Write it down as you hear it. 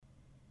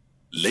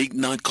Late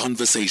Night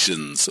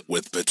Conversations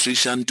with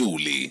Patricia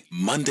Nduli,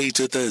 Monday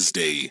to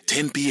Thursday,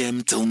 10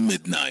 p.m. till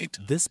midnight.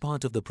 This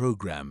part of the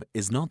program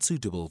is not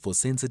suitable for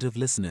sensitive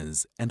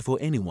listeners and for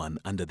anyone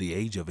under the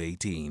age of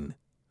 18.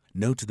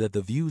 Note that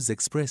the views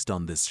expressed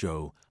on this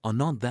show are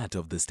not that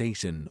of the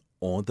station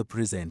or the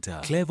presenter.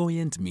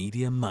 Clairvoyant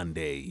Media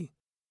Monday.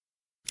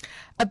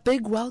 A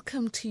big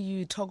welcome to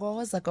you,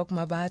 Gogo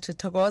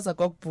Mmabatho,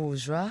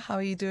 Gogbojour. How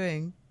are you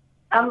doing?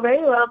 I'm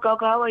very well,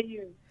 Gogo. How are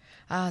you?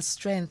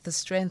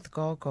 Strength,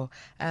 Gogo.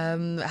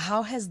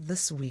 How has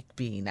this week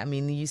been? I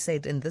mean, you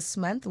said in this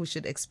month we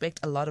should expect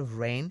a lot of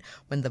rain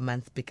when the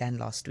month began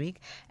last week,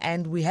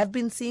 and we have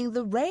been seeing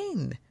the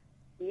rain.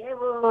 Yeah,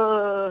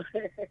 well,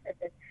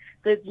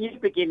 there's new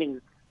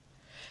beginnings.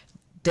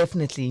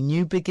 Definitely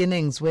new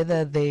beginnings,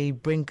 whether they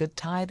bring good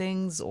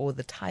tidings or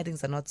the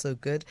tidings are not so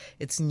good,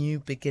 it's new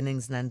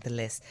beginnings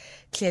nonetheless.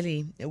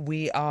 Clearly,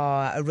 we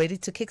are ready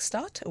to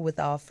kickstart with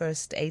our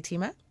first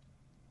A-teamer.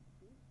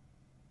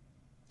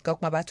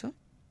 Gogo Mmabatho?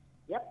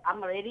 Yep,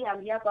 I'm ready.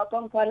 I'm here,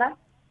 Gogo Mmabatho.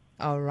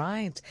 All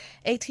right.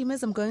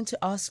 A-teamers, I'm going to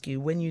ask you,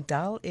 when you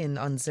dial in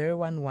on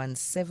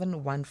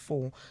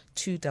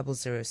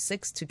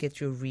 011-714-2006 to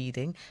get your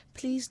reading,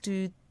 please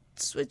do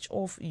switch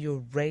off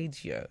your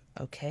radio,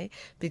 okay?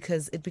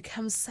 Because it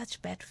becomes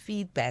such bad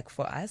feedback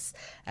for us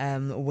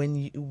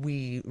when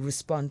we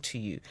respond to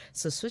you.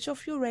 So switch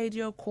off your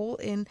radio, call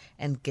in,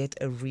 and get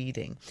a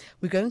reading.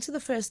 We're going to the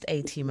first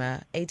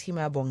A-teamer,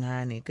 A-teamer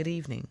Bongani. Good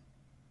evening.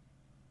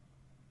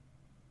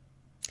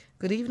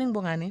 Good evening,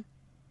 Bongani.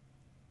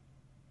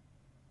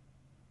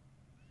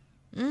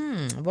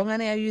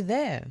 Bongani, are you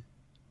there?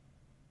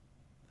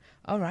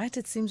 All right,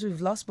 it seems we've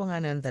lost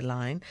Bongani on the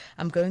line.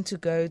 I'm going to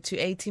go to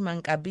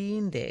A-teamer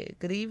Nkabinde.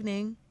 Good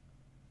evening.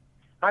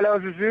 Hello,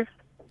 Sisi.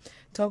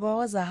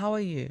 Togoza, how are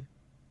you?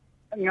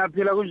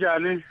 Ngiyaphila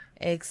kunjani?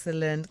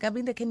 Excellent.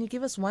 Nkabinde, can you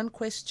give us one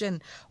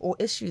question or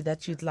issue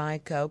that you'd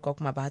like Gogo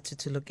Mmabatho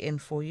to look in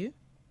for you?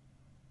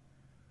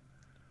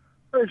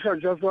 I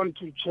just want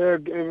to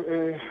check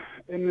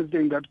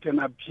anything that can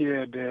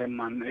appear there,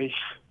 man.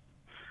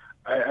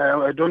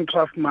 I don't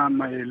trust my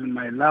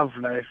love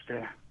life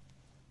there.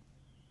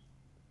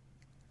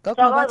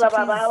 Gogo Mmabatho,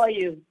 Baba, how are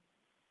you?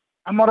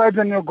 I'm all right,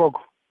 and you,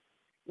 Gogo?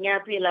 You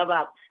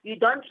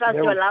don't trust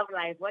your love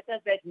life. What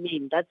does that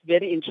mean? That's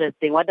very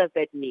interesting. What does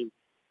that mean?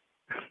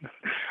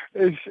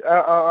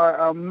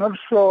 I'm not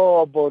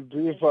sure about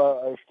if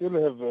I still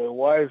have a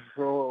wife,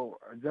 so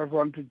I just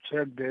want to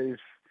check there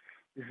is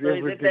so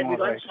is it that we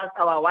don't trust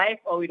our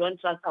wife or we don't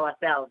trust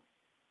ourselves?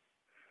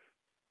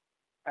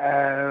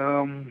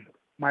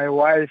 My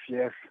wife,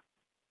 yes.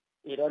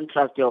 You don't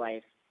trust your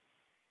wife?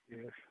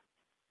 Yes.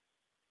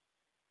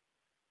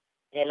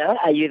 Hello,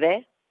 are you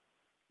there?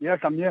 Yes,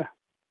 I'm here.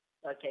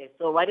 Okay,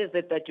 so what is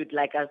it that you'd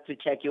like us to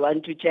check? You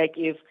want to check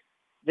if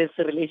this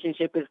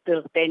relationship is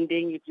still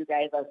standing, if you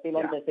guys are still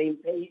on the same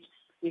page,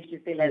 if she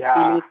still has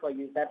feelings for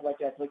you. Is that what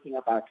you're talking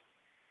about?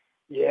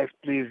 Yes,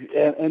 please.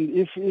 And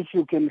if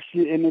you can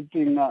see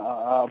anything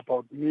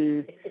about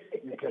me,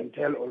 you can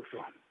tell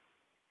also.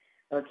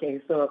 Okay,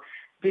 so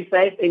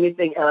besides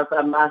anything else,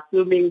 I'm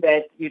assuming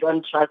that you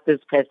don't trust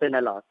this person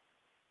a lot.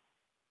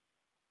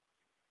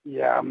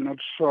 Yeah, I'm not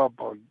sure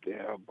about you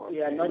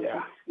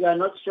are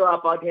not sure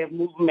about her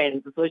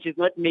movement, so she's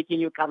not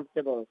making you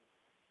comfortable.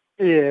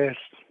 Yes.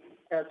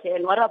 Okay,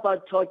 and what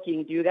about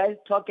talking? Do you guys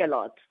talk a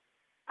lot?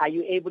 Are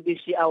you able to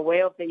be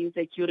aware of the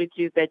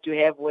insecurities that you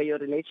have where your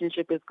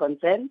relationship is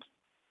concerned?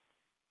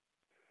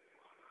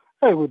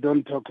 We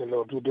don't talk a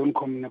lot. We don't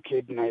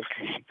communicate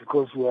nicely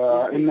because we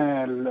are in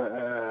a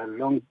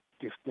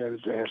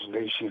long-distance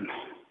relation.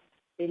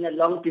 In a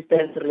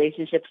long-distance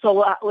relationship.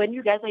 So when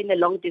you guys are in a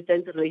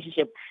long-distance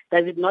relationship,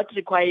 does it not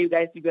require you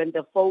guys to be on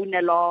the phone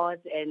a lot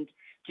and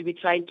to be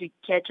trying to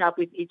catch up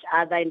with each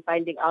other and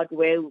finding out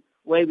where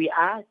we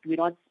are? We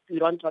don't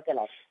talk a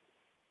lot.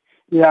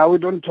 Yeah, we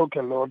don't talk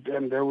a lot,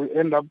 and we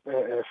end up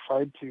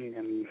fighting,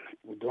 and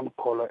we don't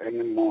call her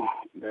anymore.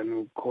 Then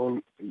we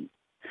call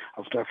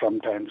after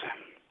some time.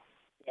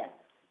 Yeah,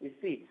 you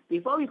see,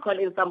 before we call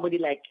in somebody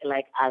like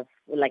us,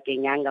 like a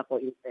Nyanga, for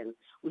instance,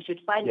 we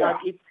should find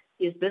out if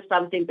is this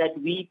something that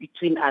we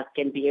between us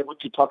can be able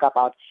to talk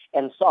about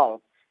and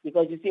solve.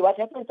 Because you see, what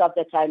happens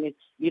after time is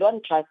you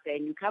don't trust her,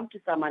 and you come to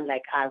someone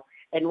like us,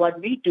 and what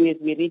we do is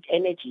we read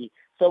energy.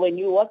 So when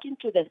you walk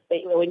into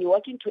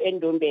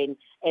Endombeni,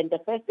 and the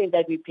first thing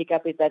that we pick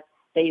up is that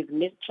there is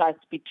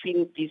mistrust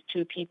between these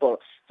two people.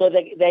 So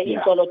they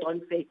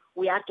don't say,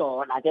 we are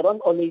Dona. They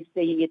don't always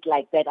say it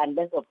like that,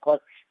 unless, of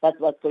course, that's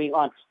what's going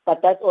on.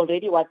 But that's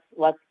already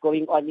what's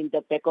going on in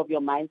the back of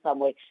your mind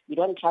somewhere. You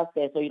don't trust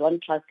her, so you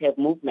don't trust her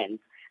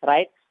movements,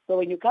 right? So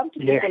when you come to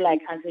people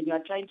like us and you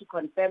are trying to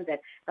confirm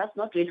that, that's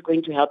not really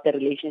going to help the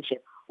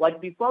relationship.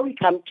 Before you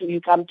come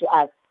to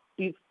us,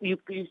 you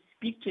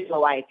speak to your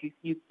wife,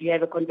 you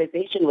have a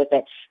conversation with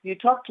her, you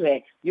talk to her,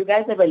 you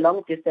guys have a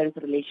long distance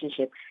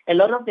relationship. A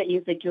lot of the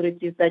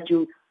insecurities that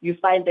you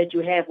find that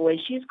you have when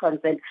she's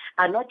concerned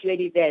are not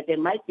really there. They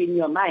might be in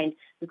your mind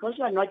because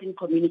you are not in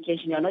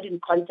communication, you are not in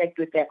contact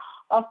with her.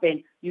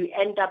 Often you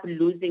end up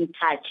losing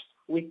touch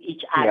with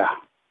each other.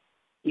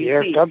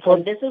 You see? That's what,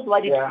 and this is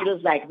what it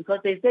feels like, because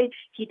they say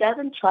he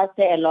doesn't trust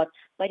her a lot,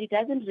 but he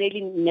doesn't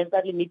really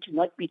necessarily need to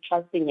not be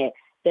trusting her.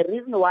 The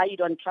reason why you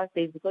don't trust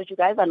her is because you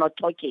guys are not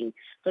talking.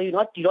 So you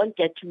don't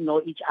get to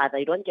know each other.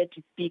 You don't get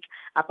to speak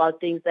about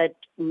things that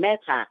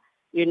matter.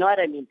 You know what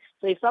I mean?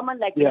 So if someone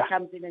like me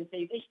comes in and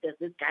says, there's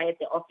this guy at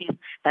the office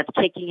that's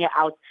checking her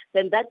out,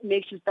 then that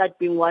makes you start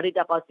being worried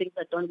about things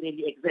that don't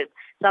really exist.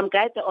 Some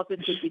guy at the office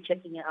could be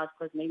checking her out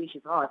because maybe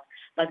she's hot,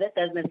 but that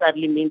doesn't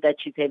necessarily mean that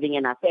she's having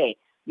an affair.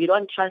 You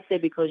don't trust her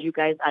because you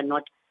guys are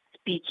not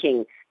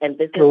speaking, and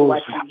this is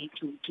what you need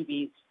to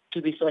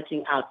be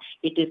sorting out.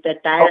 It is the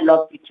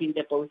dialogue between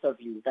the both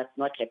of you that's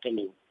not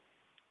happening.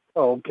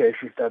 Oh, okay,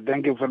 sister.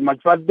 Thank you very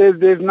much. But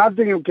there's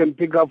nothing you can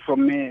pick up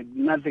from me.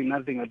 Nothing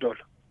at all.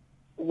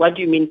 What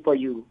do you mean for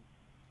you?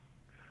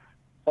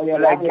 For your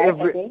like life,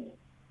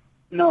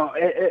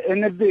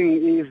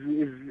 anything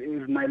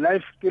is my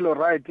life still all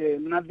right?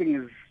 Nothing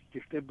is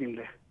disturbing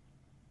there.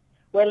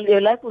 Well, your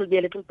life will be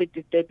a little bit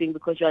disturbing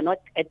because you are not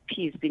at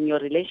peace in your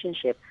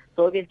relationship.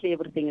 So obviously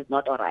everything is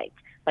not all right.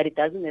 But it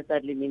doesn't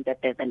necessarily mean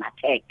that there's an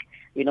attack.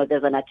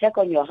 There's an attack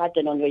on your heart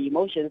and on your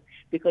emotions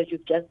because you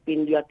are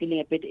feeling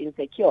a bit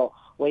insecure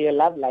where your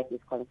love life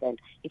is concerned.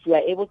 If you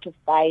are able to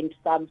find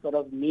some sort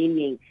of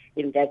meaning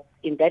in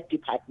that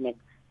department,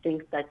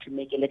 things start to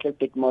make a little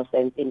bit more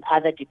sense in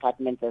other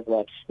departments as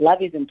well.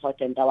 Love is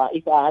important.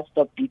 If our heart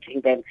stops beating,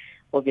 then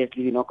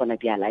obviously we're not going to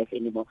be alive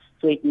anymore.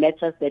 So it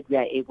matters that we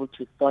are able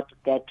to sort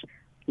that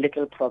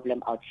little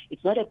problem out.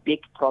 It's not a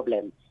big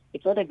problem.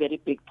 It's not a very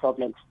big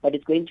problem, but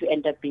it's going to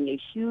end up being a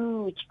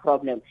huge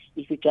problem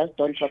if you just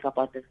don't talk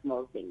about the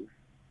small things.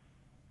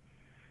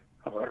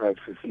 All right,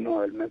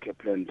 I'll make a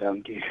plan.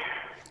 Thank you.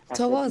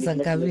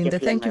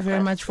 Thank you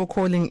very much for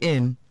calling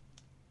in.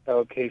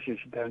 Okay,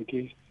 thank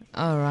you.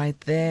 All right,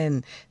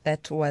 then.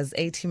 That was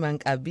Atima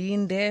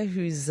Nkabinde,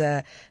 who's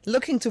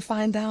looking to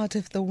find out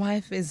if the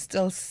wife is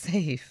still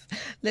safe.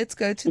 Let's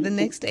go to the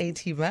next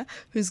Atima,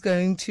 who's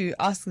going to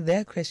ask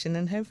their question,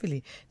 and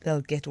hopefully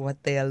they'll get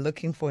what they are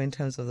looking for in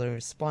terms of the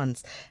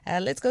response.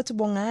 Let's go to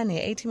Bongane.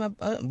 Atima,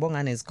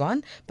 Bongane is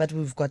gone, but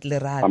we've got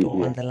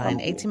Lerato on the line.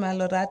 Atima,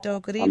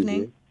 Lerato, good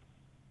evening.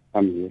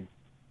 I'm here.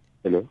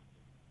 Hello?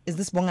 Is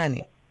this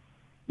Bongane?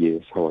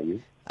 Yes, how are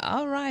you?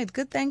 All right,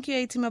 good. Thank you,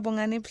 Atima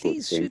Bongane.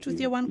 Please shoot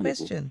with your one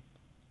question.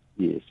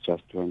 Yes,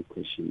 just one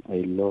question.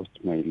 I lost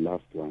my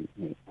loved one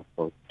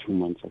about 2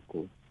 months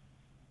ago.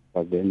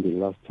 But then the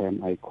last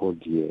time I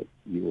called you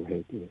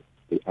had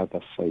the other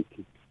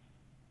psychic.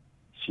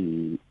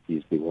 She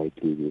is the white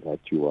lady that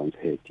you once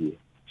had here.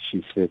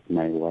 She said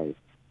my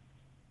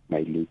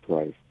late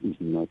wife, is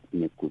not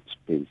in a good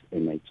space,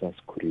 and I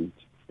just couldn't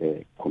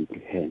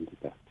comprehend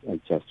that. I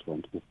just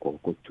want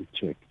Gogo to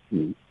check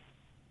me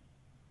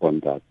on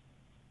that,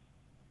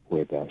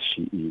 whether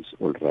she is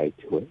all right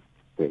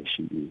where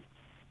she is.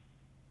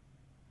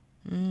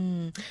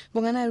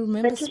 Bongane, I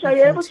remember. Patricia, are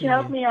you able to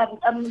help me?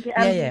 I'm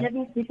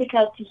having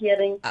difficulty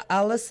hearing.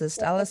 I'll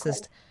assist.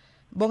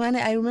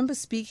 Bongane, I remember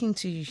speaking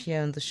to you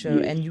here on the show,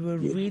 and you were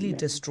really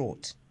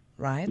distraught,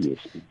 right? Yes.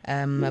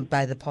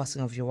 By the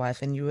passing of your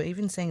wife, and you were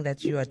even saying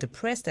that you are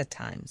depressed at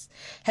times.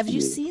 Have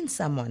you seen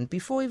someone,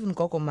 before even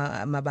Gogo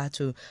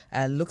Mmabatho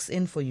looks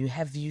in for you,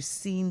 have you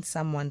seen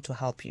someone to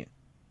help you?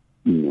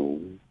 No.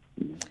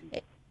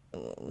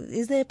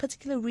 Is there a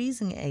particular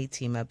reason,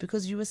 Atima?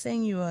 Because you were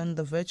saying you were on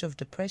the verge of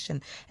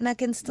depression, and I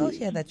can still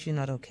hear that you're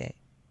not okay.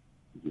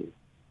 Yes,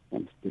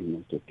 I'm still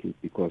not okay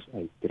because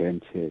I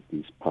dreamt her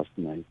this past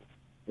night,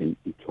 and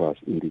it was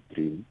in the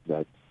dream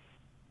that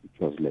it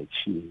was like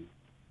she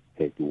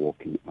had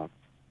woken up,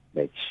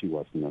 like she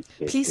was not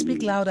there. Please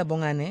speak louder,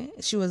 Bongane.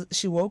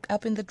 She woke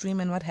up in the dream,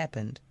 and what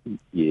happened?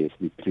 Yes,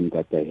 the dream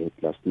that I had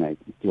last night,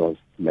 it was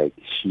like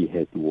she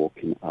had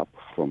woken up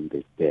from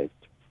the dead,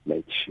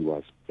 like she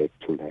was back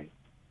to life.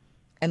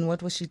 And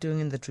what was she doing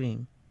in the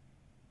dream?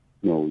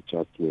 No, we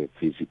just were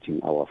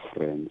visiting our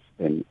friends,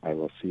 and I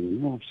was saying,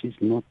 no, she's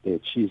not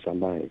dead, she's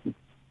alive.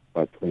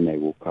 But when I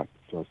woke up,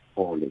 it was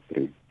all a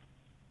dream.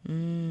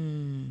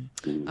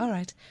 All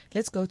right,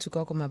 let's go to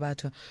Gogo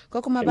Mmabatho.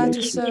 Gogo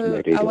Mmabatho, so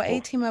our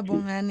Atima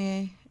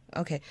Bongane...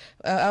 Okay,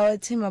 our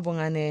Atima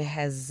Bongane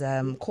has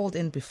called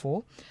in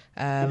before.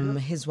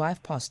 His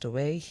wife passed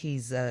away.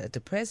 He's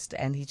depressed,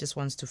 and he just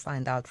wants to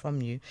find out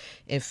from you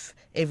if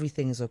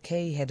everything is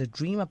okay. He had a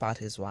dream about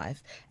his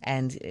wife,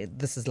 and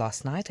this is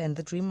last night, and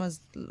the dream was,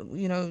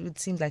 it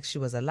seemed like she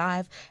was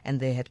alive,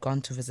 and they had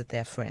gone to visit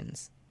their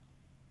friends.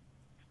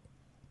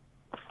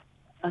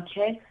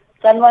 Okay.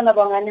 Sanwana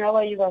Bongane, how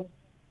are you guys?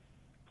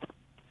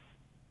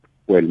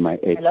 Well, my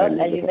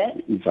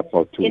Atima is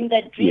about to... In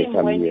the dream,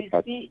 yes, when you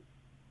see...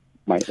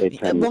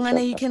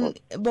 Bongane,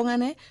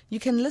 you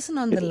can listen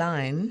on the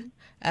line,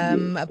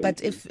 but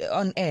if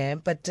on air,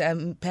 but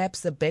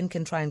perhaps the Ben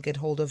can try and get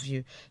hold of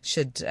you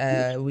should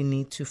we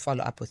need to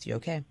follow up with you,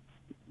 okay?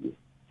 Yes.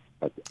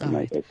 But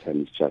my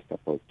airtime is just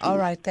about to... All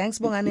right, thanks,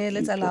 Bongane.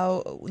 Let's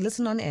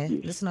listen on air.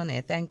 Yes. Listen on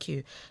air. Thank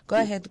you. Go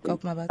ahead,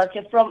 Gogo Mmabatho.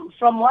 Okay,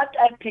 from what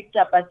I picked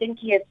up, I think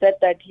he had said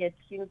that he had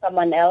seen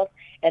someone else,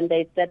 and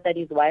they said that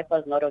his wife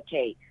was not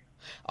okay.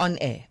 On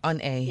air,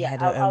 he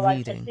had a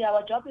reading. See,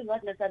 our job is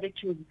not necessarily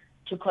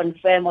to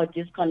confirm or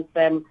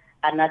disconfirm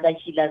another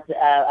healer's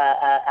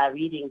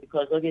reading,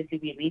 because obviously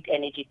we read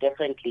energy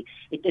differently.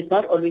 It is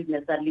not always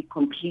necessarily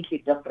completely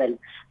different.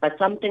 But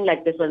something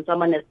like this, when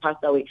someone has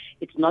passed away,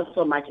 it's not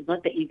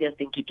the easiest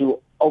thing to do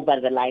over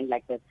the line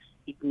like this.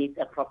 It needs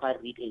a proper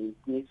reading.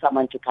 It needs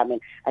someone to come in.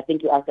 I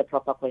think you asked a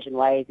proper question.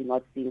 Why is he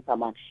not seeing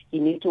someone? He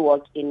needs to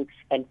walk in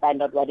and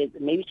find out what is.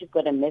 Maybe she's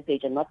got a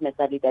message, and not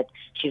necessarily that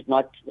she's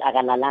not.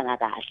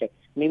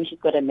 Maybe she's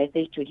got a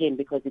message to him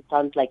because it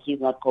sounds like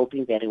he's not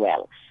coping very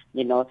well.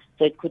 So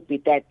it could be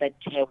that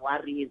her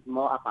worry is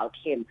more about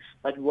him,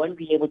 but we won't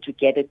be able to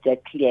get it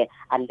that clear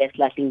unless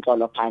Latin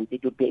Pants.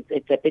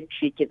 It's a bit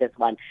tricky, this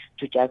one,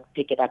 to just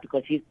pick it up,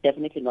 because he's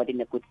definitely not in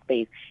a good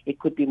space. It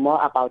could be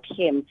more about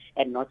him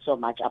and not so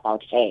much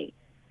about her.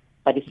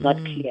 But it's not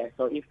clear.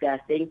 So if they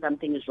are saying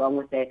something is wrong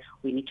with her,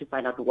 we need to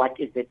find out what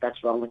is it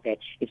that's wrong with her.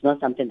 It's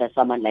not something that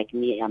someone like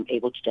me am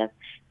able to just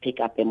pick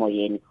up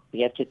emoyeni.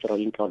 We have to throw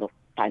in all of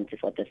Pants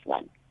for this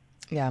one.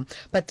 Yeah,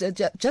 but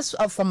just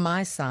from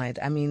my side,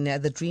 I mean,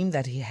 the dream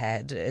that he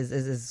had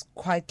is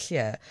quite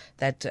clear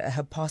that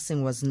her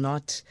passing was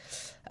not,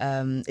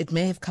 it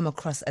may have come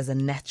across as a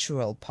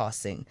natural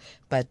passing,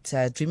 but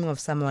dreaming of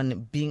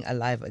someone being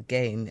alive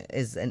again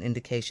is an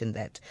indication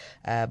that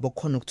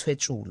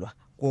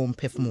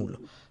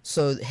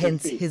so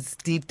hence his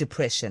deep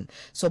depression.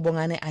 So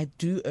Bongane, I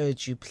do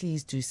urge you,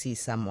 please do see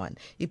someone.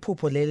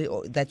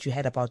 Iphupho that you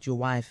had about your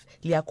wife,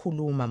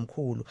 liyakhuluma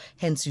mkhulu,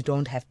 hence you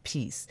don't have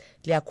peace.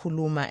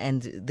 Liyakhuluma,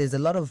 and there's a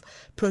lot of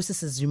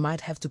processes you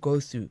might have to go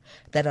through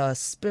that are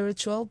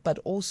spiritual but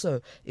also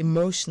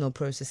emotional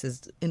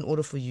processes in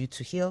order for you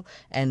to heal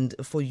and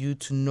for you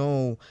to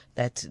know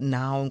that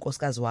now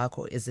Nkosikazi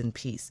Wako is in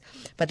peace.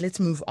 But let's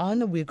move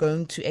on. We're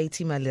going to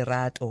A.T.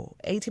 Malerato.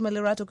 A.T.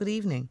 Malerato, good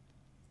evening.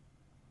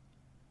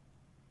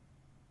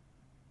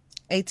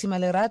 A.T.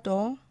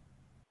 Malerato.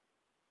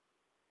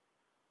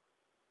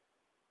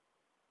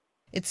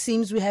 It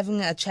seems we're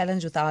having a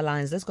challenge with our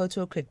lines. Let's go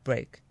to a quick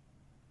break.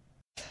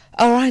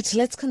 All right,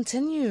 let's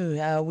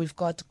continue. We've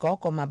got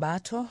Gogo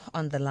Mmabatho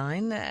on the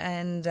line,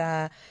 and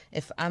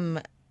if I'm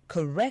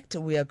correct,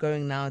 we are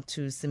going now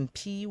to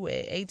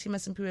Simpiwe. A.T.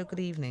 Simpiwe, good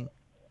evening.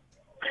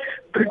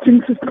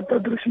 Greetings, Sister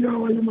Patricia.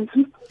 How are you, my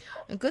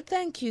sister? Good,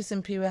 thank you,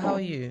 Simpiwe. How are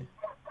you?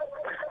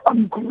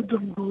 I'm good.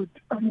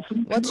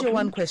 What's your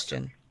one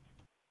question?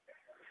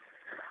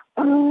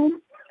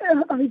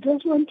 I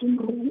just want to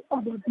know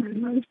about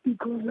my life,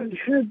 because I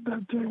heard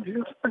that I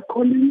have a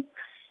calling,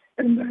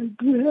 and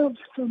I do have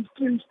some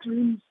strange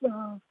dreams,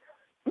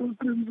 those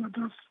dreams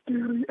that are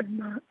scary,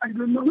 and I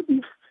don't know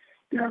if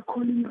they are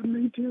calling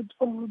related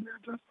or they're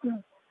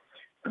just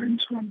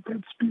dreams from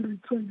bad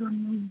spirits. I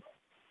don't know.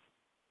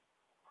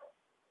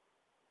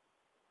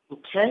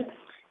 Okay.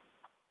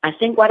 I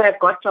think what I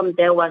got from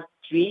there was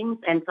dreams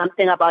and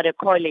something about a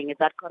calling. Is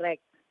that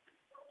correct?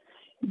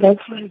 That's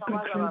right.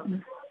 That's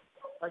right.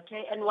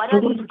 Okay, and what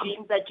are these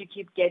dreams that you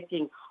keep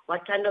getting?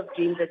 What kind of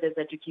dreams are these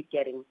that you keep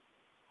getting?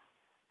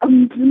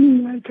 I'm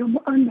dreaming like I'm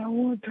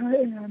underwater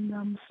and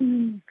I'm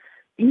seeing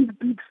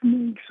big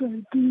snakes.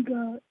 I think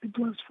it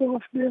was 4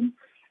 of them,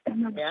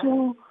 and I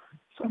saw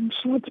some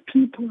short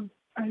people.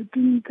 I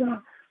think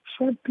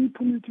short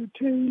people with a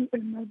tail,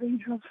 and they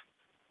have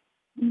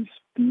this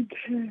big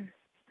hair,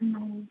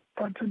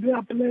 but they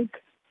are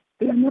black.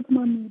 They are not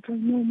mermaids. I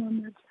know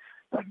mermaids,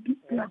 but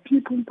they are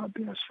people, but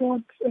they are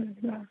short,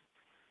 and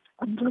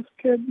I'm just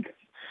scared.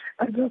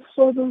 I just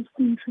saw those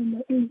things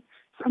in the air.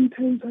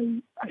 Sometimes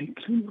I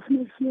dream of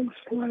myself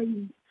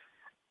flying.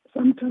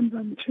 Sometimes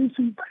I'm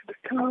chasing by the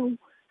cow.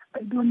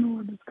 I don't know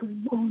what is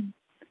going on.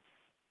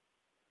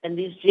 And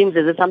these dreams,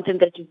 is it something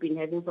that you've been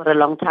having for a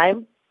long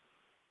time?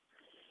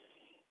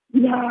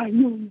 Yeah, I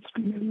know. It's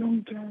been a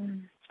long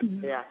time.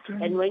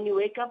 And when you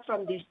wake up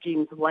from these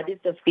dreams, what is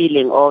the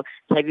feeling? Or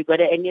have you got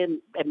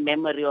any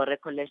memory or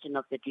recollection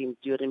of the dreams?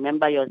 Do you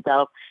remember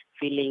yourself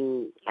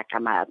feeling like,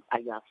 are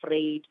you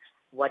afraid?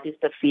 What is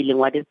the feeling?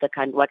 What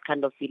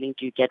kind of feeling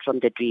do you get from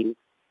the dreams?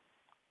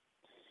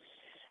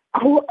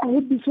 I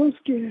would be so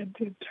scared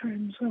at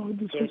times. I would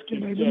be so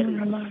scared. I don't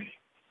know lie.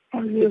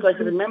 Because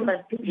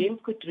remember, dreams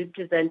could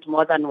represent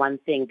more than one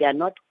thing. They are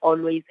not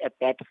always a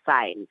bad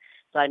sign.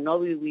 So I know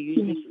we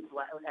usually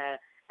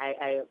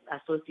I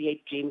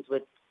associate dreams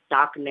with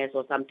darkness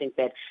or something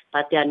bad,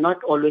 but they are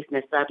not always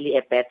necessarily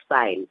a bad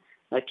sign.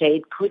 Okay,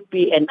 it could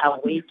be an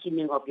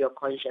awakening of your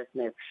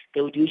consciousness. They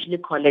would usually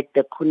call it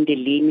the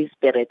Kundalini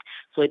spirit.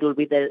 So it will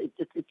be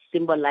it's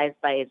symbolized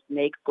by a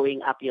snake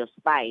going up your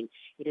spine.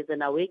 It is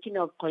an awakening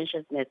of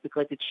consciousness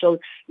because it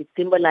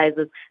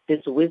symbolizes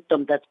this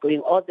wisdom that's going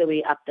all the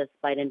way up the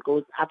spine and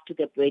goes up to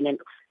the brain and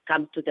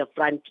comes to the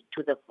front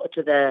to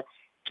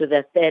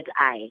the third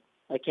eye.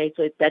 Okay,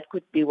 so that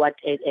could be what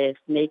a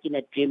snake in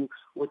a dream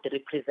would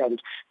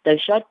represent. The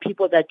short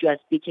people that you are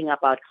speaking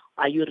about,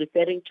 are you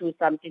referring to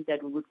something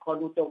that we would call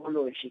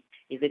utology?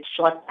 Is it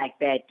short like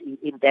that,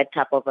 in that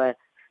type of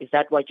is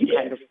that what you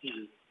kind of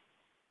feel?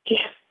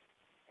 Yes.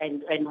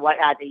 And what,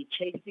 are they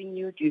chasing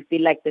you? Do you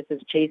feel like this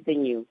is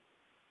chasing you?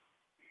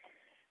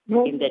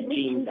 in the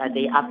dreams? Are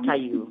they after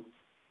you?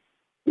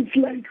 It's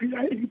like we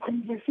are in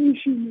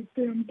conversation with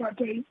them, but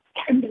I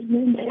can't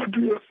remember what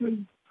we are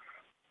saying.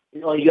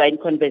 Or you are in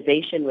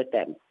conversation with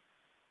them?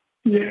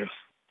 Yes.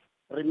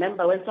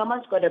 Remember, when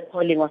someone's got a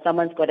calling or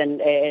someone's got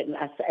an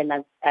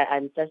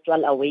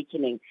ancestral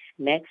awakening,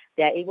 they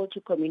are able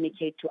to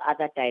communicate to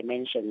other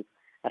dimensions,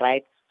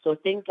 right? So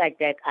things like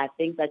that are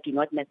things that do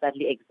not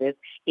necessarily exist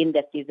in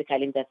the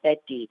physical, in the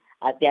 3D.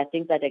 There are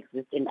things that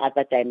exist in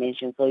other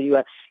dimensions. So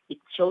it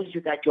shows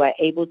you that you are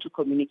able to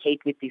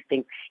communicate with these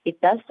things.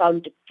 It does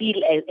feel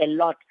a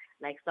lot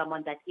like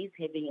someone that is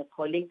having a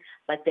calling,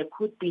 but there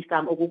could be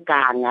some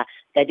uguganga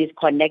that is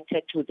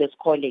connected to this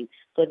calling.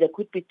 So there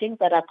could be things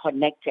that are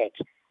connected,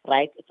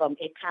 right, from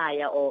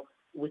ekaya or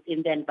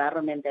within the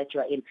environment that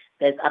you are in.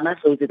 There's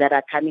amasozi that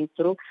are coming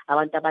through,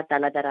 abantu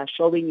abadala that are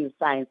showing you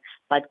signs,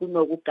 but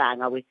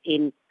kunoguganga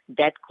within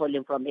that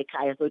calling from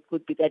ekaya. So it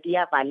could be that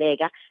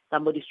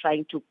somebody's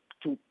trying to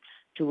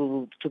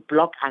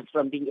block us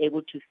from being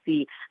able to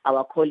see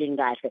our calling.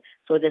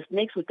 So the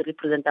snakes would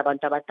represent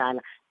abantu abadala,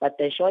 but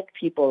the short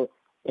people,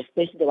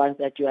 especially the ones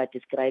that you are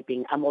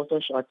describing, I'm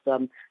also short,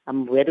 so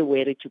I'm very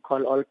wary to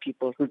call all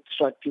people,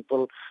 short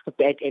people,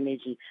 bad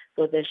energy.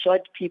 So the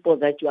short people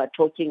that you are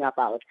talking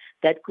about,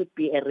 that could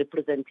be a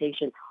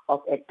representation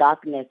of a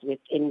darkness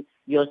within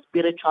your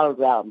spiritual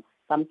realm,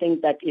 something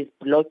that is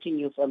blocking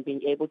you from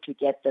being able to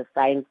get the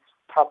signs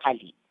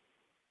properly.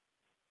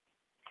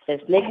 The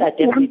snakes are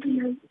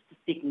definitely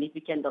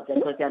significant of them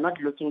because they are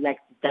not looking like,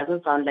 it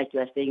doesn't sound like you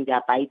are saying they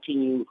are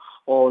biting you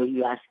or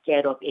you are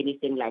scared of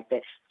anything like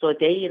that. So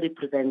they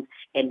represent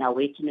an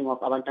awakening of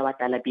abantu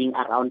abadala being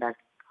around us.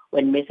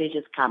 When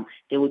messages come,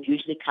 they would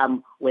usually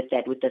come with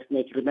that, with the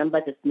snake. Remember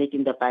the snake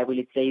in the Bible,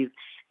 it says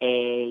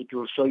it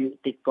will show you,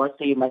 God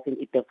say you mustn't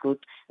eat the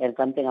fruit, and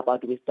something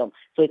about wisdom.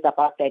 So it's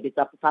about that. It's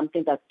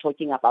something that's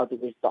talking about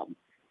wisdom,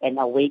 an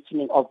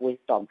awakening of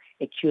wisdom,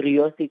 a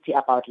curiosity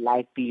about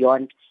life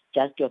beyond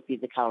just your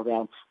physical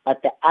realm.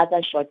 But the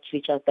other short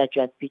creatures that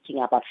you are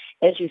speaking about,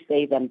 as you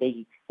say them,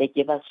 they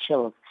give us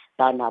chills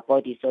down our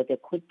body. So there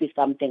could be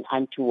something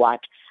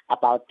untoward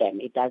about them.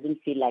 It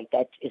doesn't feel like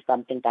that is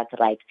something that's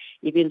right.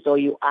 Even though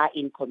you are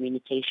in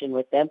communication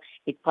with them,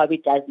 it probably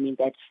does mean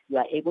that you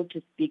are able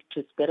to speak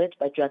to spirit,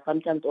 but you are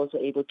sometimes also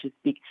able to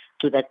speak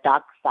to the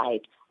dark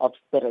side of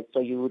spirit. So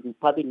you would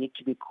probably need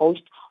to be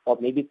coached or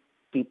maybe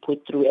be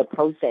put through a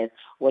process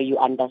where you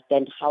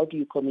understand how do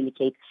you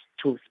communicate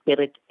to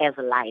spirit as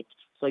light.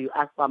 So you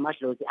ask for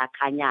amadlozi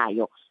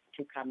akhanyayo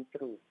to come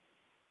through,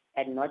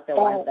 and not the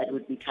ones that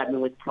would be coming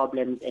with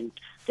problems and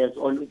they're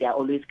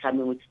always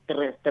coming with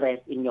stress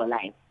in your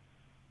life.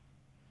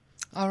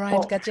 All right,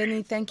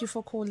 Gajeni, thank you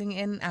for calling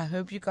in. I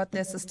hope you got the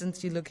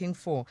assistance you're looking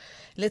for.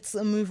 Let's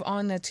move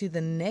on to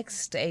the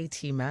next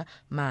A-teamer,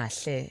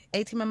 Mahle.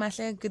 A-teamer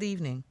Mahle, good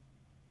evening.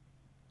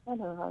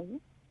 Hello, how are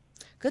you?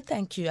 Good,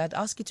 thank you. I'd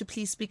ask you to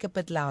please speak a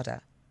bit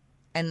louder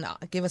and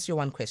give us your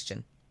one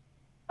question.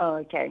 Oh,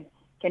 okay.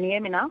 Can you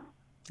hear me now?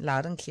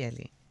 Loud and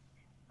clearly.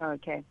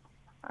 Okay.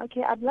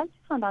 Okay, I'd like to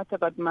find out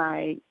about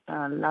my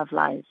love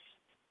life.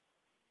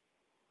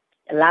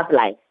 Love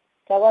life?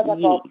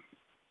 Yes.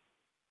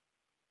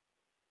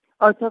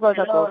 Oh,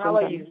 hello, how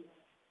are you?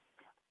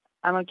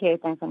 I'm okay,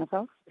 thanks. And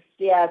yourself?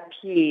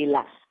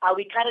 Are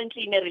we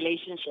currently in a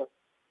relationship?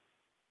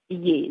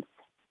 Yes.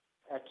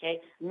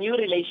 Okay. New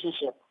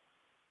relationship?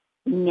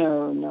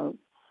 No.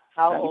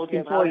 How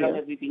long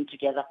have we been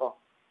together for?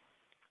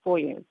 4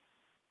 years.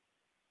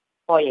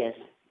 4 years.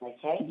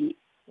 Okay. Yes.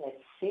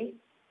 Let's see.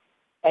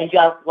 And you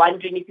are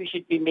wondering if you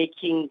should be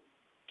making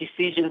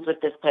decisions with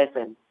this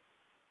person?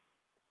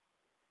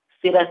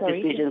 Serious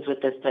decisions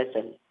with this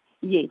person?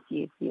 Yes.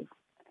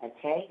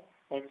 Okay.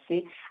 Let's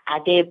see.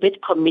 Are they a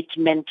bit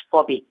commitment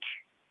phobic?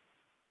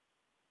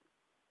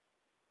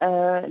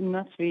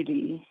 Not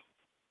really.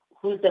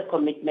 Who's the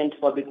commitment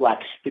phobic one?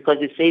 Because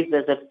it says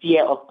there's a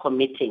fear of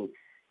committing.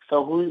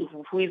 So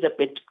who is a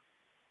bit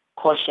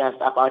cautious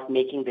about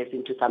making this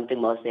into something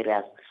more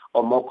serious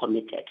or more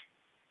committed?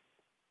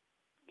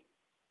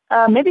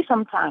 Maybe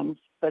sometimes,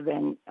 but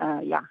then,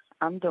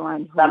 I'm the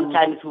one who...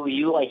 Sometimes who,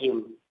 you or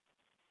him?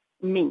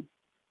 Me.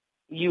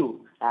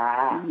 You?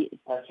 Yes.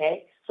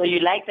 Okay. So you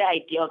like the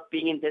idea of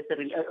being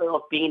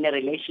in a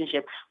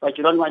relationship, but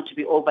you don't want to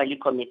be overly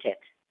committed?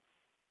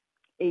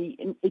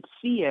 It's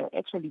fear.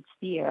 Actually, it's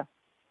fear.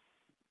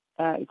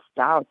 It's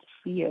doubt,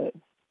 fear.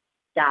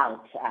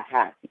 Doubt,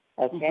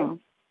 okay.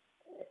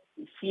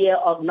 Mm-hmm. Fear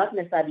of not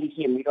necessarily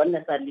him. You don't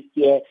necessarily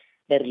fear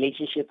the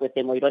relationship with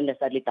him, or you don't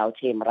necessarily doubt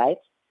him, right?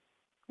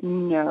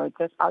 No,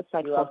 just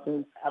outside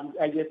forces.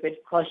 Are you a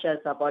bit cautious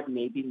about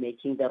maybe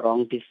making the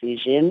wrong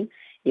decision?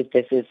 If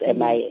this is,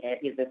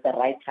 is this the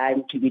right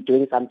time to be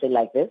doing something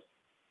like this?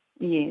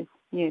 Yes.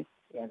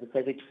 Yeah,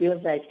 because it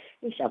feels like,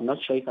 I'm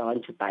not sure if I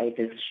want to buy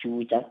this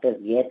shoe just as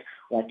yet.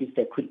 What if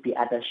there could be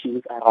other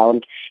shoes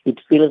around? It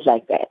feels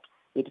like that.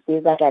 It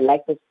feels like I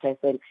like this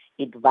person.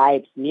 It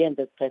vibes. Me and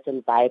this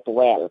person vibe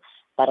well,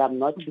 but I'm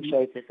not too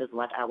sure if this is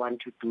what I want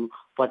to do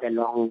for the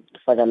long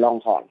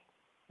haul.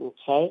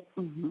 Okay.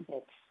 Mm-hmm.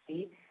 Let's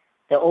see.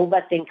 the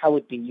overthinker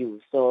would be you.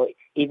 So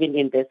even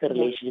in this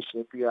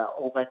relationship, you are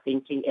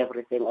overthinking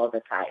everything all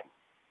the time.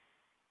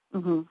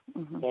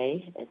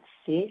 Okay, let's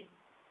see.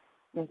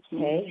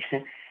 Okay.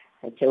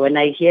 Okay, when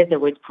I hear the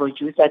word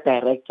producer,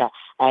 director,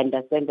 I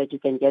understand that you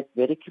can get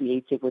very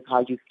creative with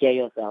how you scare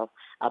yourself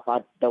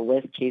about the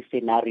worst case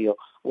scenario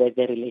where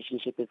the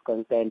relationship is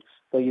concerned.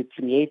 So you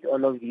create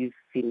all of these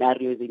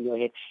scenarios in your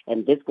head,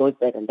 and this goes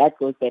bad, and that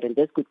goes bad, and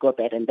this could go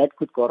bad, and that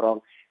could go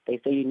wrong. They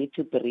say you need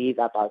to breathe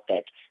about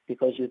that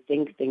because you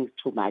think things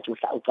too much. You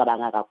are an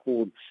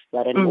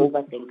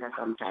overthinker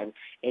sometimes,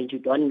 and you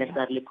don't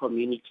necessarily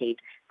communicate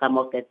some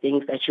of the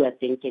things that you are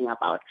thinking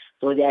about.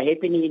 So they are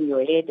happening in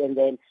your head, and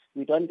then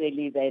you don't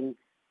really then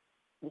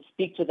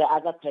speak to the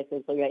other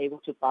person, so you're able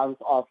to bounce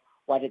off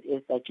what it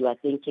is that you are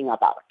thinking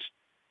about.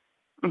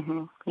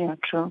 Yeah,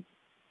 true.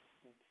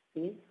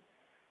 Let's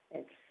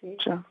see.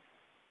 True.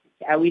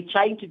 Are we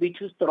trying to be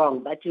too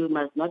strong? But you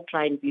must not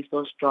try and be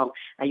so strong.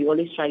 Are you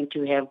always trying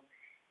to have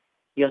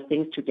your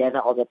things together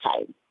all the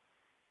time?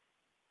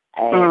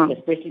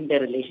 Especially in the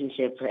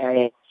relationship,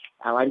 I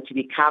want to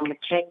be calm,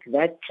 check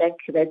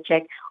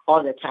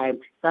all the time.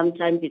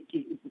 Sometimes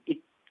it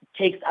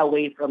takes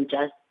away from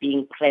just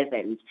being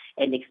present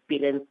and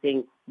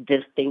experiencing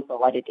this thing for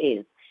what it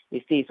is.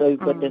 You see, so we've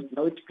got this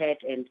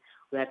notepad and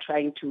we are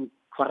trying to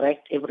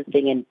correct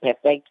everything and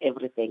perfect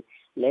everything.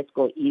 Let's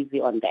go easy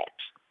on that.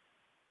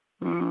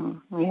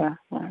 Yeah,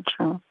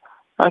 true.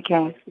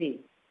 Okay.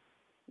 See.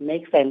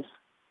 Makes sense?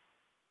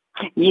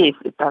 Yes,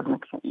 it does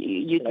make sense.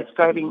 You're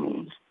describing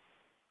me.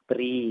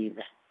 Breathe.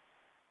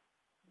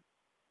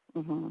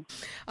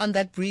 On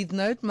that breathe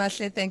note,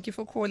 Mahle, thank you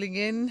for calling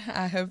in.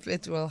 I hope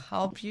it will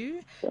help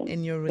you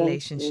in your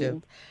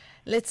relationship.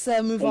 Let's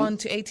move on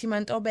to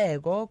 80-month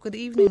Ntobeko. Good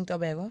evening,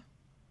 Ntobeko.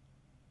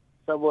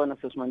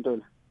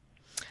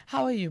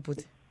 How are you,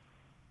 Budi?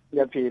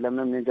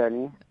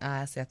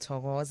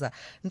 Siyathokoza.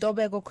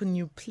 Ntobeko, can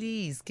you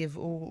please give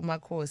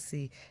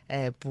uMakhosi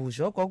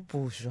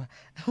Gogbojour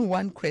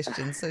one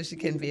question so she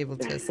can be able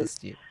to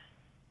assist you?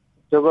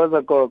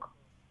 Thokoza Gogo.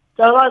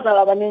 Thokoza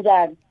baba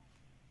ninjani?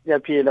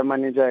 Siyaphila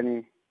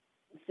maninjani?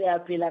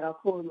 Siyaphila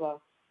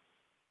kakhulu.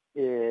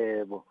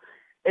 Yebo.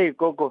 Hey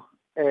Gogo,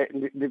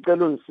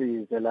 ngicela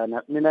ungisize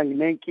lana. Mina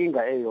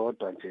nginenkinga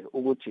eyodwa nje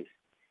ukuthi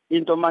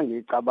into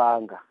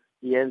mangiyicabanga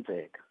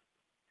iyenzeka.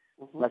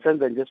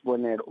 Masenze nje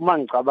isibonelo. Uma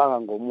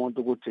ngicabanga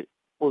ngomuntu ukuthi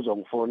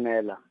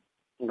uzongifonela,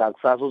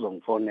 ngakusasa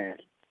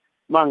uzongifonela.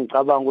 Uma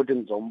ngicabanga ukuthi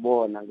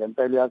ngizombona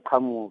ngempela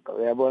uyaqhamuka,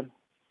 uyabona?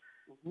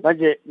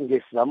 Manje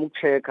ngisizama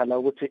ukuchecka la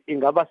ukuthi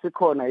ingaba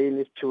sikhona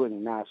yini isithiwe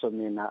nginaso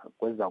mina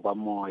kwenza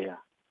kwamoya.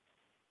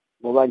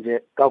 Ngoba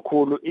nje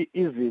kakhulu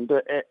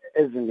izinto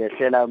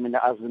ezingehlela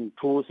mina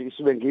azimthusi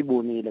isube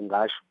ngiyibonile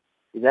ngasho.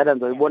 Izala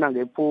ngizoyibona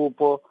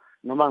ngephupho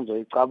noma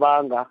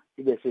ngizoyicabanga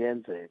ibe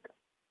siyenzeka.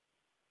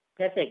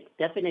 Perfect,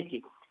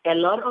 definitely. A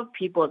lot of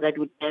people that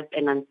would have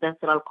an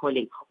ancestral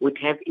calling would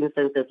have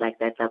instances like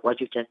that, like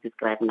what you just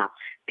described now.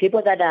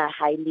 People that are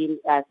highly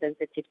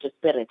sensitive to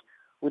spirit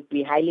will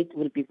be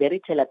very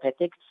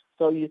telepathic.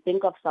 So you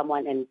think of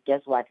someone and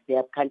guess what? They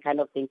are kind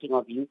of thinking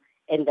of you.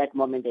 In that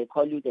moment, they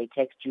call you, they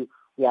text you.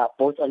 We are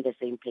both on the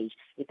same page.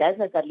 It doesn't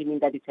necessarily mean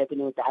that it's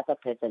happening with the other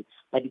person,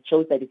 but it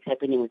shows that it's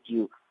happening with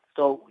you.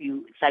 So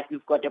it's like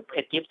you've got a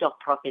gift of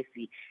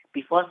prophecy.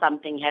 Before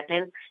something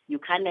happens, you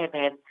kind of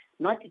have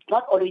it's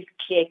not always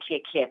clear,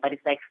 but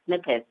it's like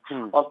snippets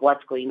of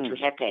what's going to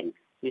happen.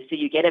 You see,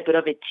 you get a bit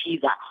of a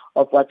teaser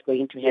of what's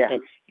going to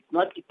happen.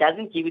 It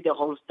doesn't give you the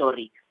whole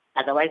story.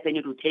 Otherwise, then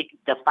it will take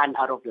the fun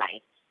out of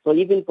life. So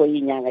even for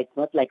Inyanga, it's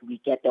not like we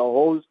get the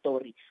whole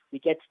story. We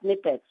get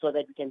snippets so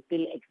that we can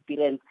still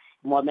experience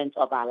moments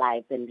of our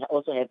lives and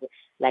also have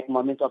like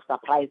moments of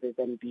surprises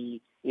and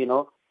be,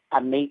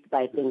 amazed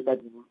by things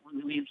that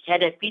we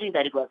had a feeling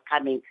that it was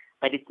coming,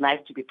 but it's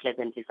nice to be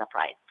pleasantly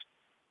surprised.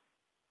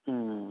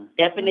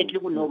 Definitely,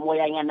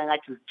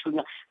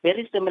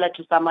 very similar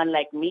to someone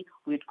like me.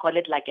 We'd call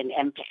it like an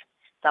empath,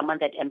 someone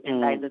that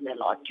empathizes a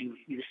lot.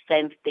 You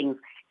sense things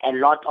a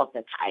lot of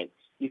the time.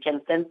 You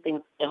can sense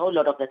things a whole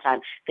lot of the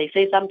time. They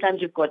say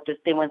sometimes you've got this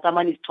thing when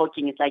someone is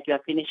talking, it's like you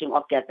are finishing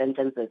off their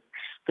sentences,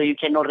 so you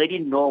can already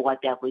know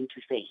what they are going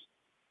to say.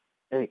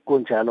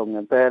 Kunjalo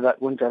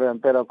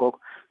ngempela Gogo.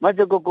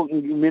 Manje Gogo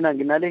mina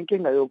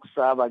nginalenkinga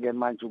yokusaba ke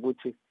manje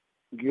ukuthi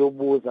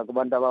ngiyobuza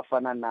kubantu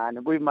abafana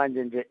nani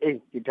kuyimanje nje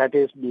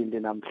ngithathe isibindi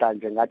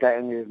namhlanje ngathi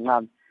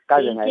engizincami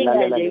kaze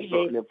ngayilalela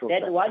le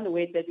program. That one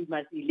way that we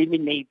must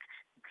eliminate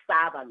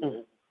kusaba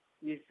lo.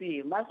 You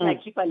see, must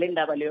keep a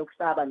lendaba leyo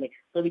kusaba le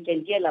so we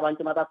can hear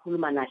labantu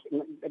mabakhuluma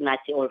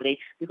nathi already,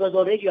 because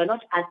already you are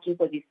not asking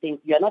for these things,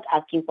 you are not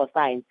asking for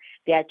signs,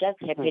 they are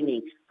just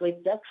happening. So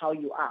it's just how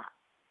you are.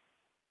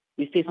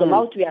 You see, so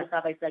now to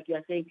yourself, it's like you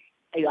are saying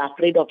you are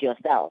afraid of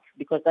yourself,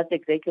 because that's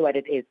exactly what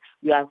it is.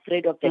 You are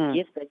afraid of the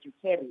gifts that you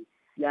carry.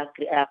 You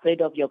are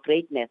afraid of your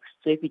greatness.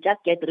 So if you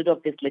just get rid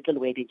of this little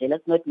weight,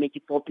 let's not make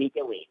it so big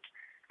a weight.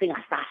 Think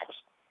aside.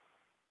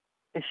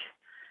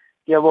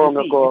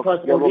 Because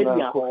already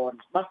we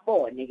are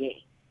born again.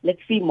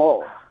 Let's see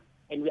more.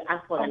 And we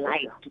ask for the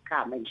light to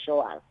come and show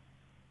us.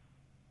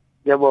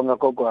 Ngiyabonga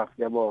gogo,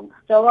 ngiyabonga.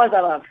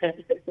 Thokoza baba.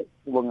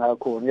 Ngibonga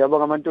kakhulu.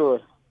 Ngiyabonga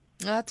Mantuli.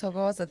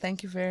 Togoza,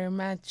 thank you very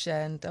much,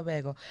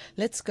 Ntobeko.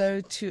 Let's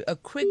go to a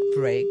quick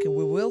break.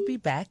 We will be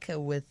back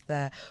with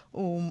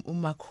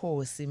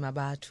Umakhosi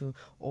Mmabatho,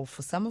 or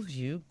for some of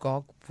you,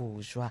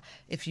 Gogbojour.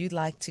 If you'd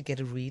like to get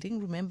a reading,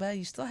 remember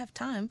you still have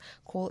time.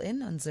 Call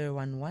in on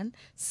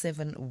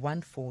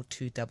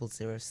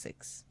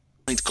 011-714-2006.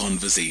 Night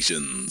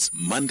Conversations,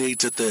 Monday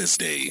to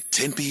Thursday,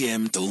 10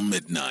 p.m. till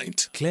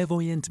midnight.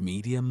 Clairvoyant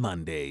Media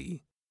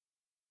Monday.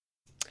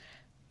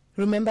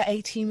 Remember,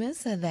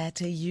 A-teamers,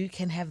 that you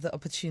can have the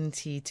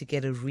opportunity to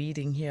get a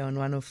reading here on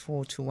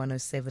 104 to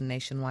 107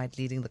 nationwide,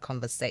 leading the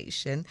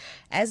conversation.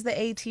 As the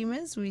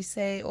A-teamers, we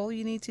say all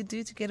you need to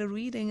do to get a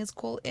reading is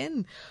call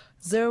in.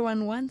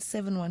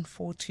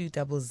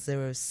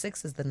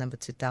 011-714-2006 is the number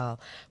to dial.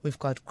 We've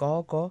got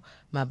Gogo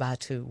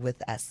Mmabatho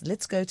with us.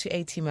 Let's go to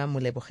A-teamer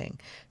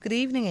Moleboheng. Good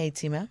evening,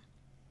 A-teamer.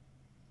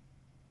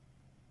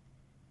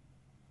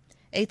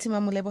 A-teamer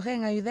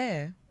Moleboheng, are you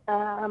there?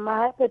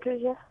 Hi,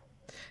 Patricia.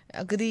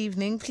 Good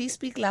evening. Please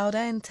speak louder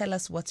and tell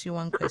us what's your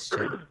one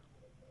question.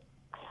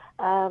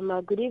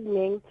 Good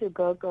evening to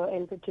Gogo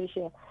and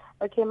Patricia.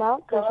 Okay, my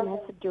question has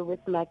to do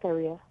with my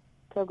career.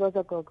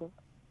 Togoza Gogo.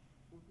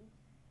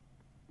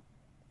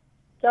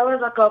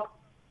 Thokoza Gogo.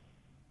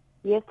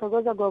 Yes,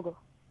 Togoza Gogo.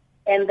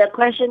 And the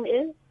question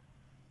is?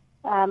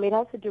 It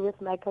has to do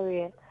with my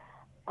career.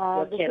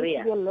 Your there career. seems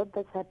to be a lot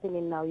that's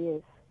happening now,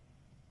 yes.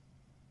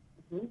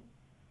 Mm-hmm.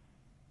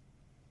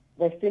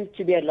 There seems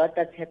to be a lot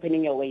that's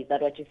happening your way. Is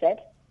that what you said?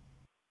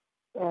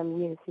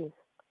 Yes.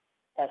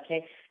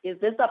 Okay. Is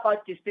this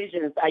about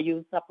decisions? Are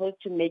you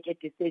supposed to make a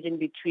decision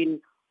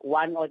between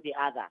one or the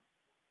other?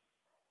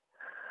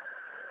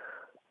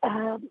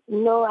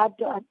 No, I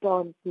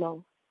don't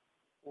know.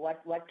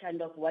 What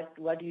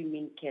do you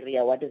mean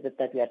career? What is it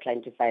that we are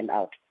trying to find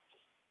out?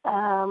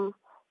 The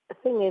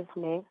thing is,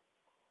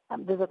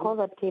 there's a call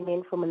that came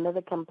in from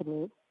another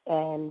company,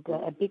 and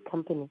a big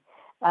company,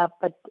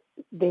 but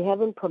they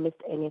haven't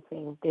promised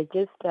anything. They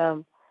just,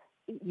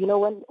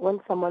 when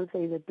someone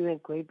says they're doing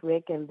great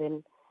work, and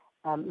then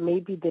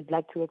maybe they'd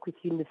like to work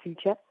with you in the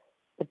future,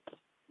 but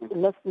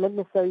not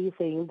necessarily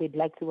saying they'd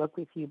like to work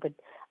with you, but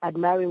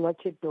admiring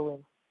what you're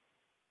doing.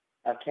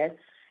 Okay.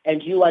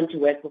 And you want to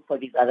work for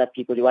these other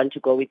people. You want to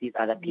go with these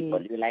other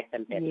people. Yes. You like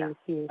them better.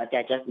 Yes. But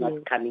they're just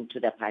not coming to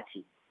the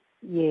party.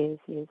 Yes.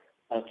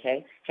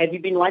 Okay. Have you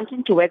been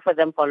wanting to work for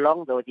them for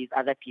long, though, these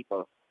other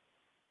people?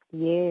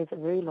 Yes, a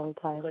very long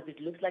time. Because it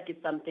looks like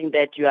it's something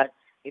that you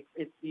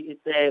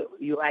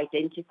you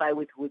identify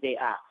with who they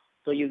are.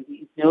 So you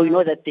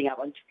know that thing, I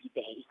want to be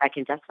there. If I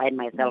can just find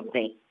myself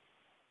there.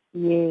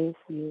 Yes.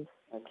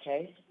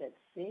 Okay, let's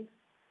see.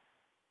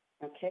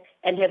 Okay.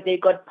 And have they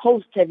got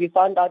posts? Have you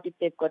found out if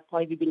they've got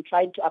posts? Have you been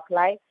trying to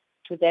apply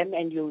to them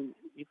and you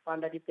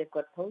found out if they've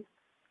got posts?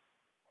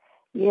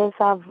 Yes,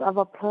 I've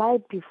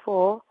applied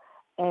before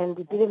and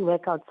it didn't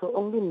work out. So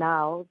only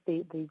now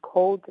they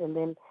called and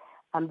then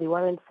they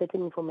wanted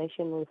certain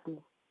information with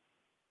me.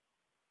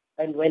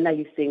 And when are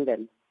you seeing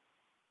them?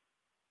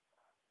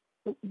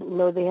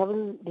 No, they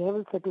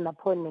haven't set an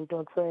appointment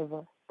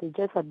whatsoever. They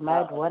just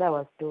admired what I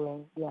was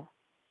doing. Yeah.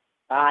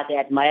 They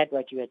admired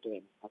what you were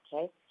doing.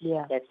 Okay.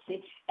 Yeah. That's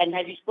it. And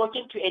have you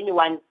spoken to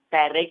anyone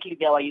directly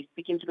there, or are you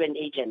speaking through an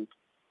agent?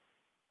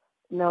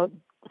 No,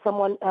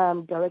 someone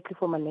directly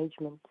from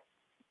management.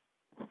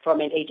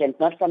 From an agent,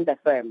 not from the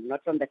firm,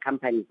 not from the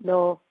company.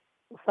 No,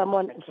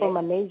 someone from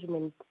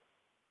management.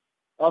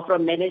 Or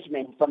from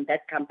management, from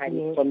that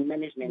company, yes. From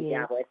management,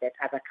 yes. Or that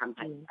other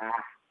company.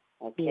 Yes.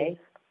 Okay. Yes.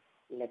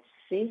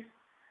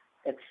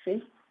 Let's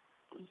see.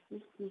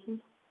 Mm-hmm.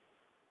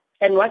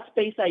 And what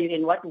space are you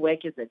in? What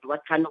work is it?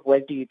 What kind of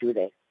work do you do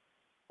there?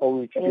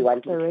 Or it's a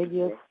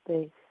radio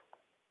space.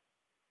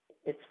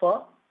 It's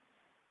for?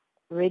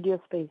 Radio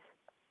space.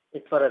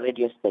 It's for a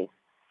radio space.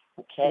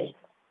 Okay. Yes.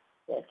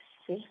 Let's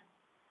see.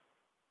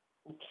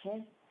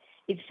 Okay.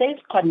 It says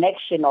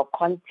connection or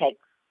contact.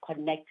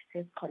 Connect. It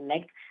says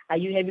connect. Have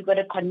you got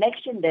a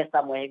connection there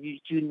somewhere? Do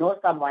you know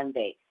someone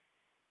there?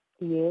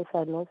 Yes,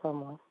 I know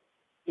someone.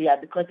 Yeah,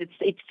 because it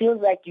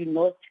feels like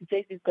it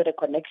says it's got a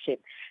connection.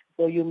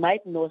 So you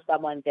might know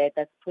someone there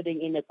that's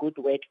putting in a good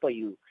word for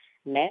you.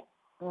 Ne?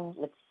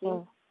 Let's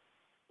see.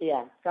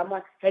 Yeah,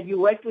 someone. Have you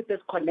worked with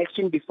this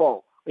connection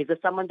before? Is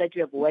it someone that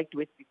you have worked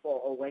with before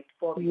or worked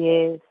for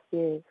before?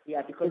 Yes.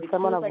 Yeah, because it's it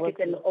feels like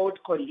it's an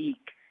old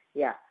colleague.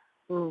 Yeah.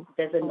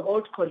 There's an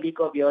old colleague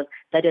of yours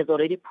that has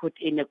already put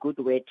in a good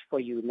word for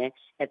you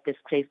at this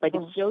place, but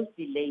it shows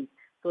delays.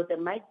 So there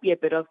might be a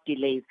bit of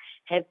delays.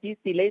 Have these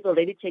delays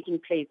already taken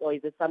place, or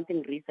is it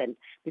something recent?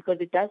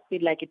 Because it does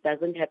feel like it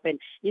doesn't happen.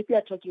 If we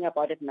are talking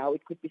about it now,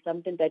 it could be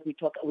something that we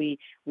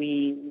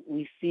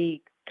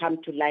see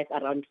come to life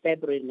around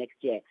February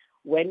next year.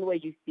 When were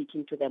you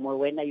speaking to them, or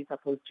when are you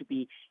supposed to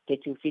be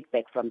getting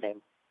feedback from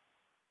them?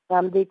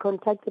 They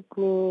contacted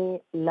me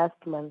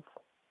last month.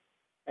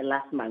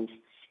 Last month.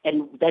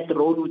 And that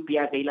role would be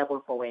available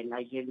for when?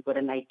 Have you got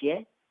an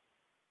idea?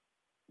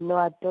 No,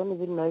 I don't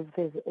even know if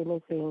there's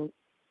anything.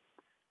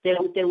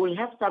 They will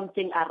have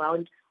something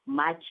around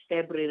March,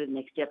 February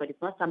next year, but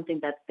it's not something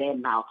that's there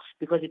now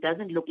because it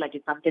doesn't look like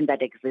it's something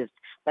that exists.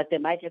 But they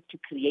might have to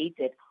create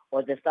it,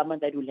 or there's someone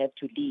that will have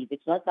to leave.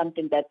 It's not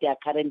something that they are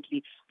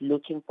currently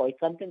looking for. It's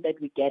something that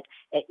we get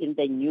in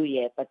the new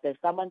year, but there's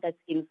someone that's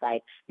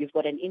inside. You've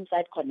got an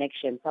inside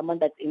connection, someone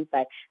that's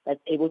inside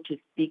that's able to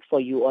speak for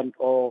you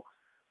or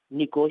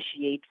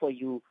negotiate for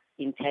you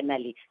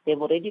internally. They've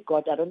already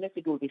got, I don't know if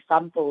it will be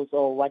samples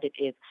or what it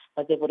is,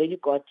 but they've already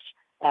got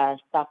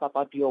stuff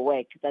about your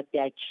work that they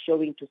are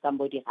showing to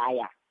somebody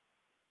higher.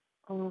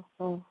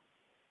 Mm-hmm.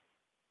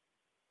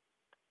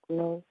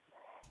 No.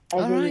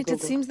 All right,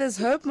 it seems there's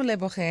hope,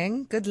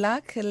 Molebogang. Good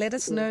luck. Let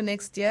us know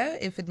next year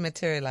if it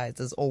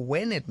materializes or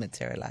when it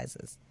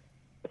materializes.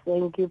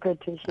 Thank you,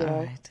 Patricia.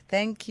 All right,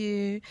 thank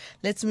you.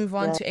 Let's move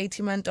on to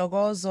Atiman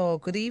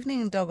Ntogozo. Good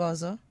evening,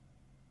 Ntogozo.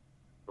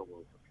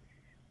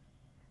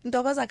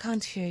 Ntogozo, I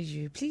can't hear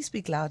you. Please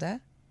speak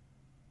louder.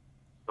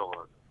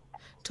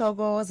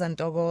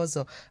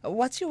 Ntogozo.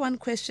 What's your one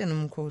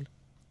question, Mkhulu?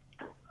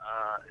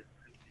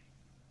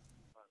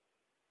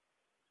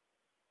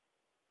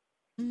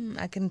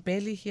 I can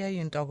barely hear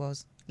you,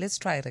 Ntogozo. Let's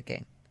try it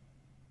again.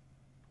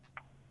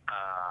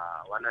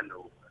 Wanna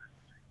know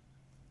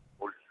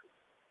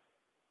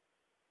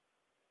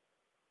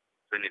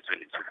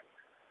 2022.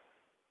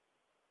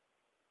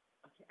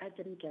 Okay, I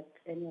didn't get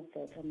any of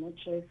that. I'm not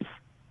sure if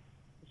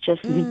it's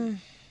just me.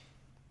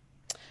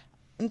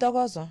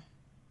 Ntogozo,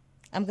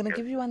 I'm going to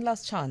give you one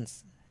last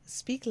chance.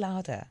 Speak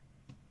louder.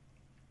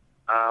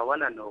 I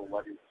wanna know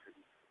what is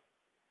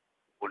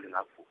pulling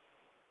up for.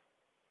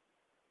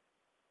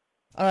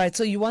 All right,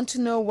 so you want to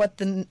know what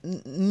the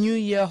new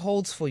year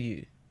holds for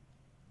you?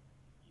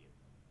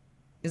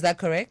 Is that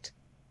correct?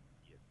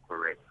 Yes,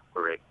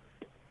 correct.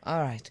 All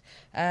right.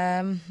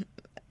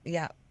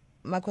 Yeah,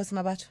 Gogo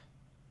Mmabatho.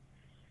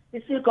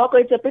 You see, Gogo,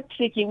 it's a bit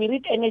tricky. We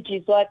read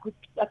energy, so I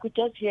could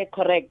just hear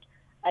correct.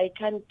 I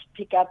can't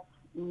pick up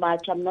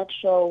much. I'm not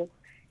sure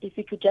if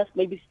you could just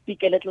maybe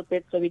speak a little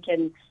bit so we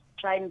can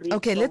try and read.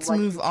 Okay, let's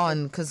move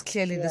on because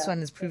clearly this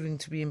one is proving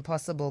to be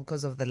impossible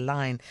because of the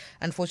line.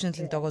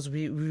 Unfortunately, Ntogozo,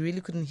 we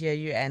really couldn't hear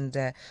you, and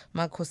Gogo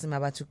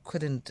Mmabatho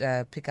couldn't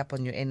pick up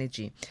on your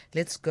energy.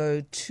 Let's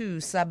go to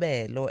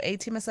Sabelo.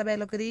 Atima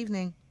Sabelo, good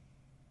evening.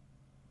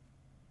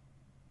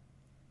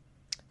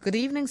 Good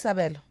evening,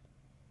 Sabelo.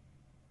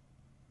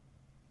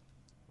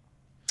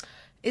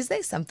 Is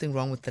there something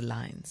wrong with the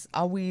lines?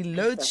 Are we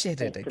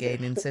load-shedded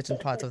again in certain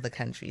parts of the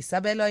country?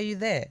 Sabelo, are you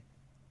there?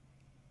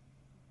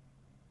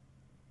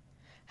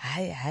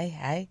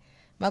 Hi.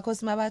 Gogo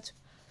Mmabatho.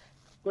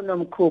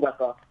 Kunomkhuba,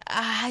 Gogo.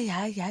 Hayi,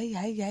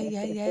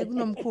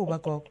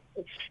 kunomkhuba, Gogo.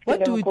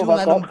 What do we do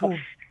ngalo mkhuba?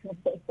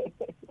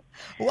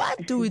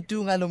 What do we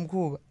do ngalo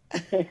mkhuba?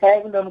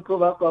 Hayi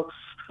kunomkhuba, Gogo.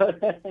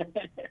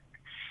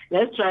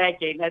 Let's try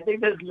again. I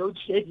think there's load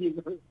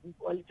shedding.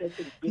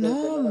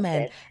 No,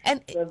 man.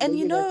 And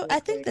you know, I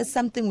think there's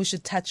something we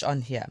should touch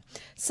on here.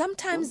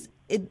 Sometimes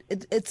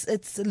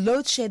it's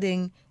load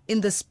shedding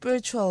in the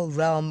spiritual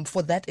realm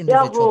for that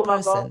individual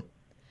person.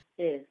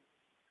 Yes.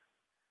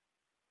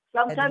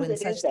 Sometimes when it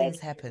such is things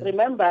that. happen.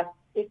 Remember,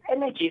 it's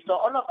energy. So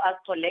all of us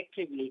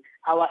collectively,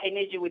 our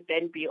energy would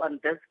then be on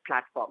this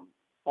platform,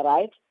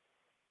 right?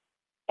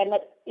 And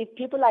if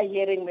people are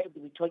hearing maybe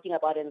we're talking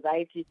about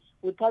anxiety,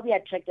 we probably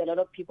attract a lot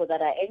of people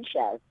that are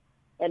anxious.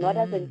 And what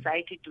does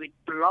anxiety do? It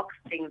blocks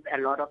things a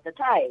lot of the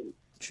time.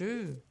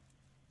 True.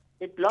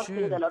 It blocks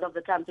things a lot of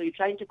the time. So you're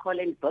trying to call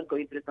in, it's not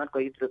going through, it's not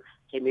going through.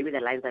 Okay, maybe the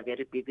lines are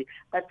very busy.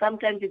 But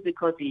sometimes it's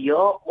because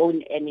your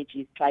own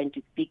energy is trying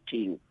to speak to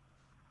you.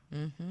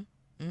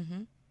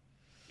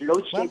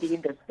 Load shedding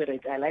in the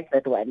spirit. I like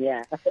that one,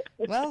 yeah.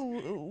 Well,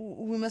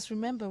 we must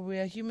remember we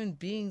are human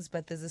beings,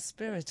 but there's a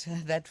spirit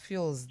that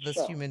fuels this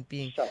human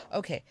being. Sure.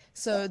 Okay,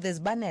 so there's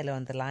Banelo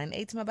on the line.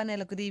 Aitima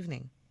Banelo, good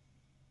evening.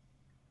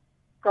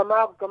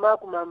 Kamaku,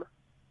 mama.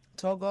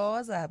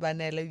 Togoza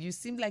Banelo, you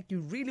seem like you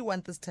really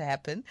want this to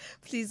happen.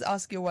 Please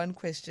ask your one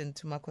question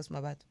to Gogo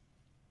Mmabatho.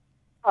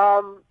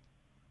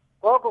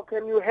 Gogo,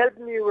 can you help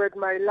me with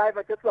my life?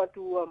 I just want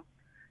to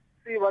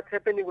see what's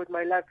happening with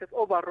my life, just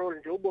overall.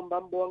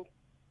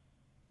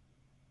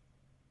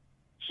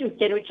 Shoot,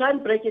 can we try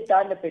and break it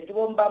down a bit?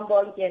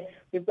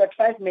 We've got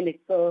 5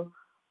 minutes, so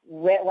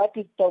what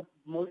is the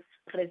most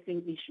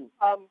pressing issue?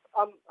 I'm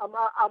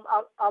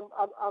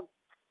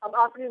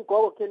asking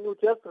Gogo, can you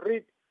just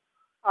read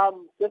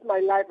just my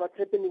life, what's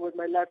happening with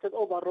my life, just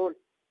overall?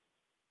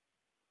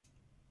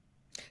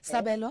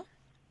 Sabelo?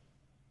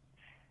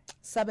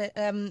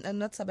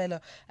 Not Sabelo.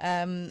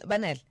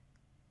 Banel.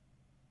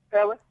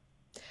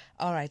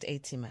 All right,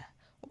 Aitima.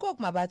 Gogo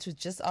Mmabatho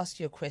just asked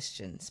your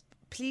questions.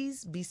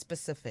 Please be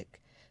specific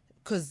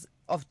because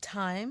of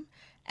time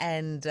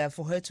and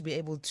for her to be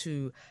able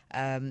to,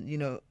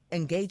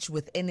 engage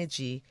with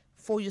energy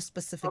for your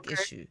specific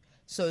issue.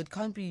 So it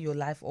can't be your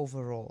life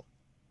overall.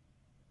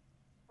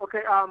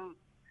 Okay,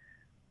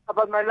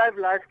 about my life,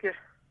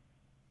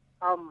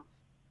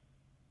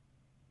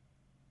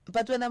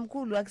 But when I'm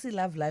cool, actually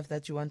love life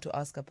that you want to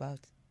ask about.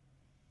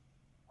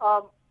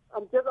 I'm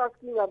just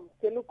asking,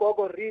 can you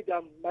Gogo read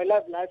my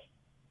life?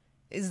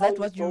 Is that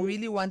what you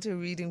really want a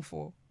reading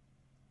for?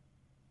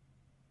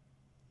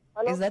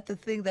 Hello? Is that the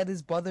thing that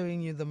is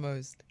bothering you the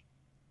most?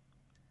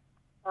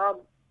 I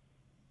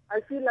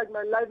feel like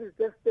my life is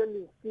just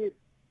standing still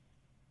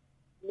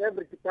in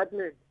every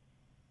department.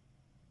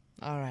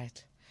 All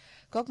right.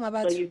 Gogo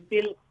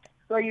Mmabatho.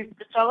 So you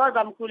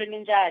thokoza mkhulu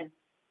ninjani?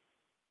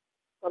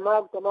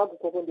 Baba.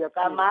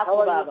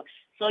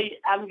 So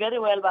I'm very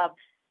well, Baba.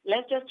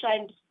 Let's just try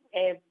and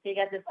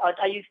figure this out.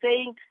 Are you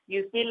saying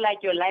you feel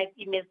like your life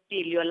is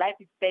still, your life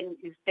is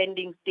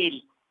standing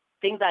still?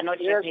 Things are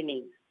not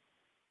happening.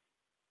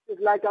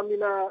 It's like I'm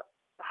in a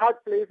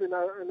hard place in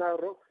a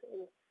rock.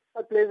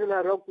 A place in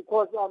a rock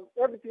because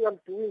everything I'm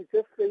doing is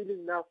just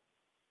failing now.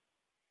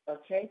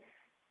 Okay,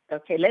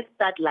 let's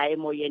start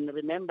Moyen.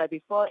 Remember,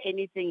 before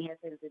anything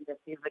happens in the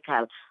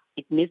physical,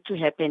 it needs to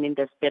happen in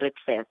the spirit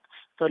first.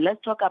 So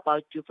let's talk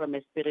about you from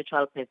a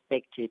spiritual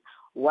perspective.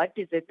 What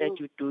is it that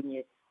you do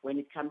when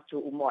it comes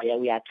to umoya?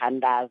 We are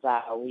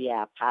tandaza, we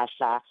are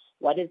pasha.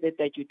 What is it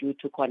that you do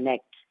to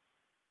connect?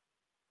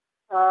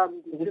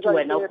 On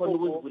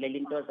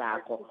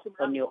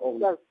your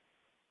own.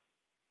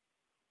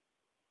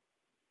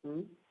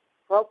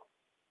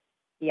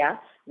 Yeah.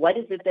 What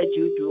is it that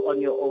you do on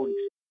your own?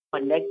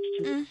 Connect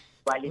to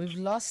quality. We've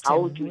lost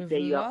How him. do you We've say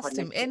you are lost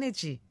him. connected?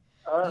 Energy.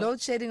 Load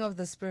shedding of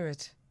the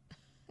spirit.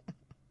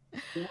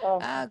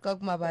 Gogo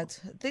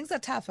Mmabatho. Things are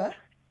tougher.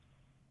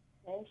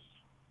 Yes.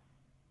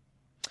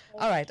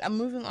 All right, I'm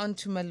moving on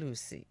to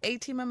Malusi.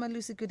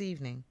 Malusi, good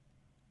evening.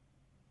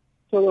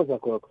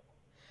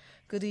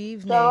 Good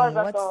evening.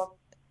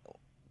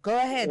 Go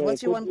ahead.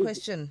 What's your one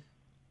question?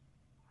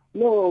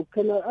 No,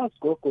 can I ask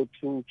Gogo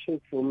to check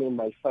for me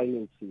my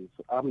finances?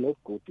 I'm not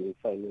good in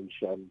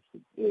financial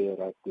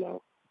right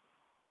now.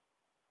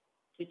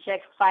 To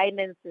check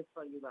finances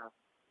for you, Baba?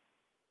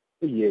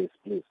 Yes,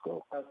 please,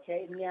 Gogo.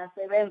 Okay.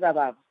 Niyasebenza,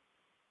 Baba?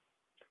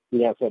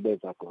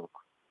 Niyasebenza, Gogo.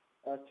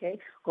 Okay.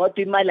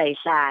 Kodwa imali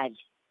ayihlali.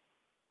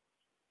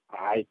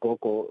 Hayi,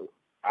 Gogo,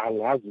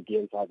 angazi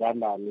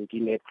kuyenzakalani.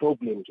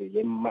 Ngine-problem nje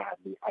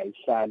yemali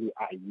ayihlali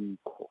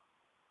ayikho.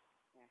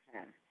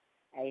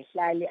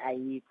 Ayihlali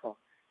ayikho.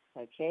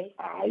 Okay.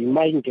 Hayi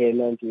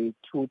mayingena nje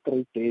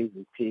 2-3 days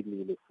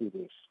iphelile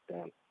finish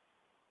done.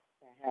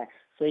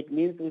 So it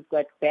means we've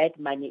got bad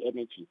money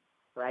energy,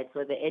 right?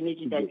 So the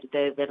energy that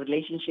the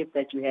relationship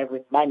that you have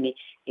with money,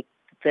 it's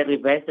a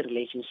reverse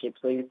relationship.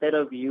 So instead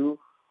of your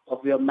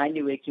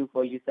money working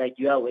for you, it's like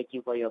you are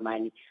working for your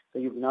money. So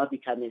you've now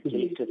become a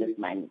slave to this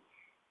money.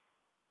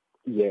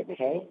 Yeah.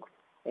 Okay.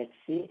 Let's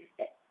see.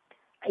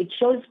 It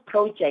shows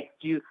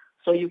projects.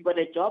 So you've got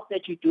a job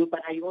that you do,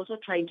 but are you also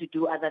trying to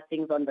do other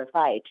things on the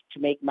side to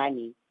make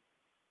money?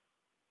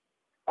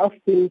 I've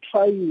been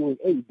trying.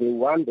 The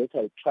one that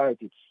I tried,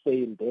 it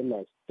failed. Then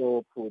I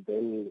stopped.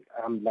 Then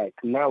I'm like,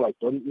 now I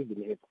don't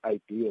even have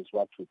ideas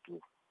what to do.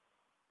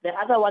 The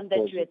other one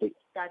that you had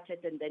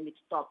started and then it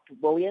stopped.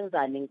 What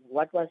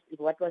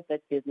was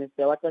that business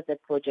there? What was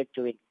that project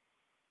doing?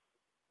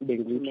 The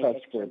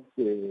transport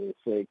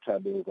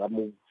sector.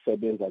 I'm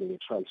the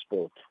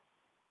transport.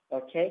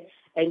 Okay.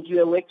 And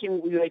you were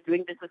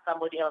doing this with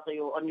somebody else, or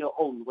you're on your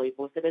own? Were you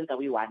both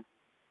we one?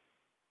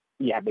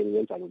 Yeah, we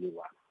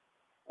one.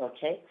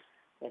 Okay.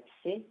 Let's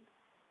see.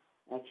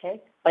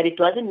 Okay. But it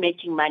wasn't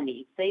making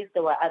money. It says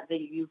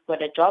you've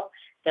got a job.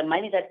 The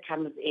money that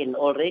comes in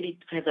already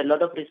has a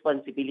lot of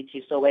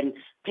responsibility. So when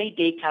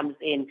payday comes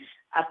in,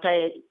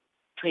 after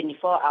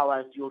 24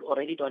 hours, you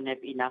already don't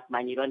have enough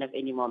money. You don't have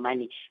any more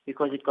money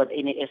because it's got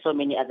so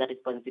many other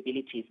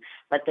responsibilities.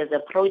 But there's a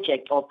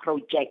project or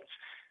projects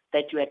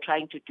that you are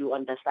trying to do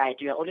on the side.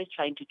 You are always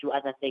trying to do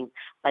other things,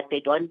 but they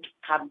don't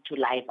come to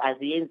life as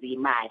the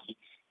money.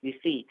 You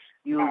see,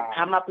 you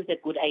come up with a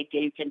good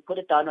idea, you can put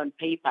it down on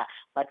paper,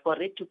 but for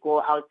it to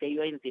go out there,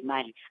 you're in the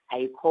money.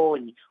 Like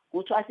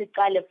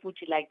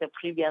the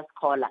previous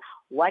caller,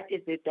 what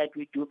is it that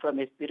we do from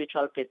a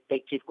spiritual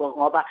perspective? We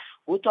are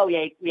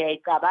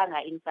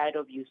inside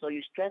of you, so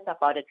you stress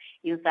about it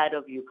inside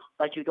of you,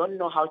 but you don't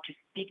know how to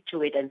speak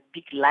to it and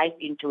speak life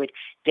into it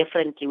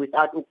differently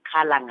without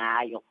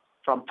ukhala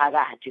from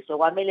Pagahati. So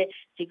Wamele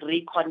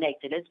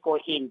reconnect. Let's go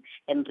in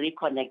and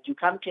reconnect. You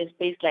come to a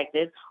space like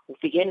this,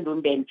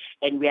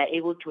 and we are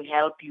able to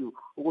help you.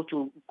 Not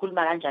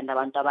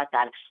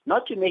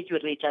to make you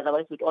rich,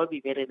 otherwise we'd all be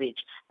very rich,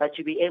 but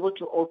to be able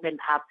to open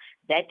up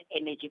that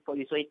energy for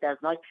you. So it does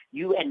not,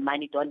 you and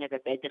money don't have a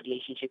better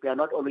relationship. You are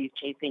not always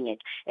chasing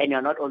it, and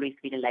you're not always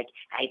feeling like,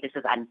 hey, this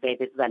is unfair,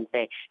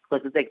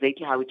 because it's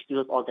exactly how it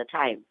feels all the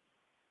time.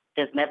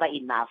 There's never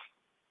enough.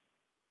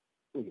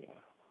 Yeah.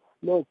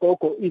 No,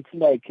 Gogo, it's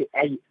like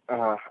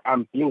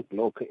I'm being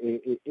blocked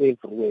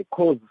everywhere.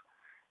 Because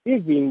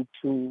even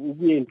to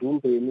be in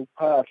Rumbeni,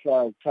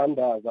 Pasha,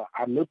 Chandaza,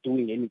 I'm not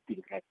doing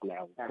anything right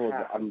now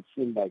because I'm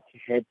feeling like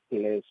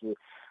helpless.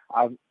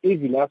 I've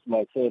even asked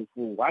myself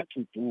what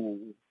to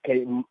do.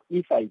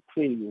 If I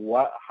pray,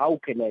 how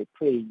can I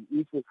pray?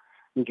 If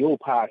you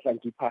pass and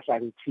keep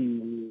passing,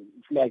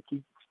 it's like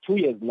it's 2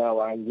 years now.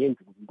 I'm going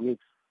to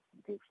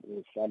this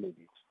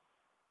challenge.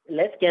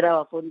 let's get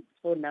our phone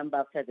number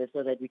after this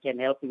so that we can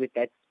help you with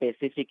that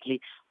specifically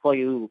for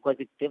you, because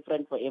it's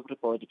different for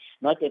everybody.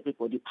 Not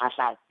everybody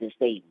passes the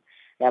same.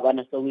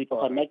 So we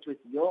connect with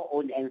your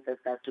own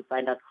ancestors to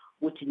find out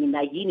what you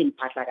in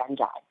pasha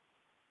kanjani.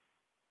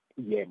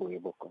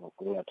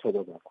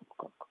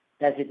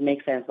 Does it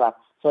make sense?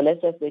 So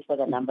let's just wait for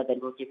the number, then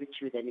we'll give it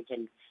to you, then you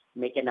can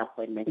make an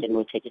appointment and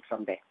we'll take it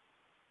from there.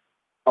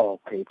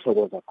 Okay, so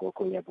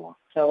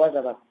what's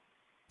about?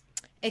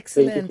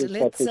 Excellent.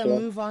 Let's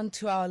move on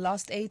to our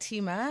last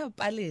A-teamer,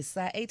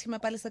 Palisa. A-teamer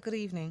Palisa, good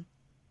evening.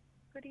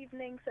 Good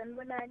evening,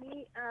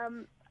 Sanbonani.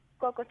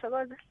 Gogo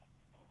Thokoza.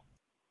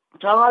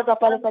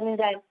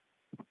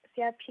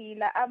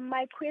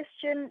 My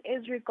question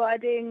is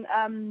regarding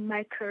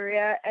my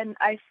career, and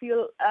I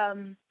feel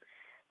I'm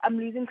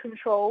losing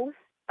control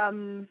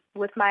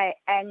with my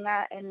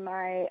anger and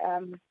my,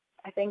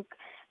 I think,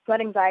 it's not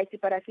anxiety,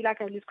 but I feel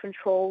like I lose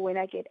control when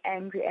I get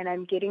angry, and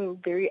I'm getting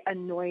very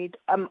annoyed.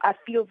 I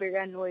feel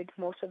very annoyed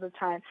most of the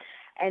time,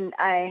 and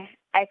I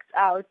act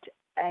out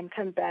and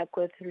come back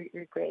with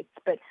regrets.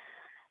 But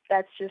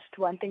that's just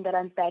one thing that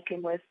I'm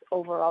battling with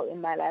overall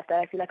in my life, that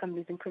I feel like I'm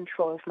losing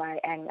control of my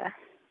anger.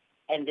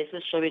 And this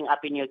is showing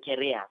up in your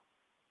career?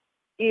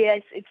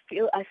 Yes,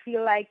 I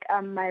feel like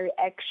my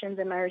reactions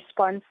and my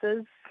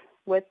responses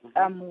with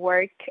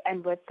work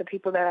and with the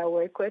people that I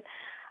work with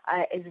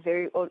is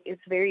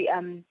very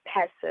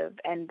passive,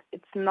 and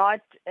it's not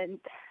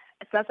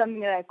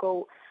something that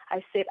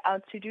I set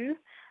out to do.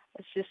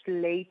 It's just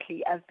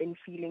lately I've been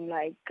feeling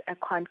like I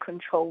can't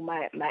control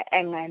my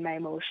anger and my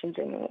emotions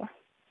anymore.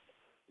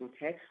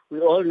 Okay.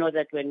 We all know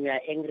that when we are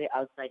angry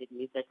outside, it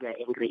means that we are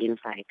angry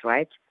inside,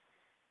 right?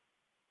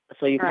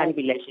 So you can't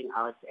be lashing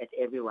out at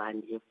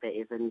everyone if there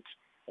isn't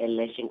a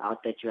lashing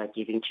out that you are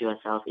giving to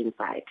yourself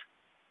inside.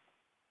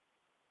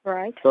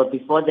 Right. So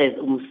before there's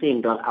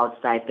umsindo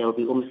outside, there will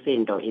be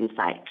umsindo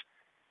inside.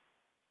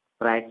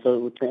 Right?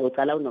 So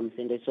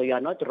you are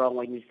not wrong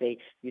when you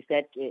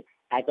said,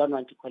 I don't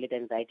want to call it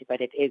anxiety, but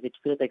it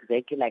feels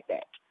exactly like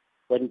that.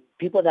 When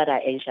people that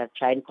are anxious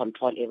try and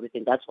control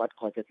everything, that's what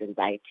causes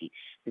anxiety,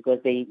 because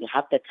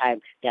half the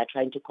time they are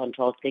trying to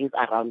control things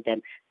around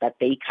them that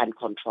they can't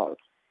control.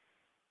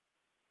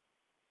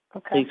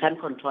 Okay. So you can't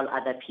control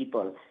other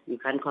people. You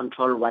can't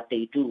control what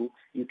they do.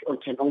 You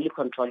can only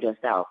control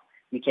yourself.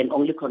 You can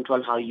only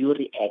control how you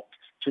react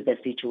to the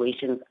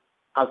situations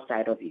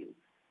outside of you.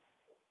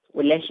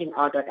 When lashing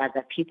out at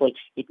other people,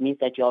 it means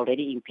that you're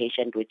already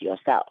impatient with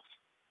yourself.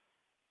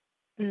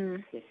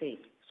 You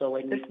see? So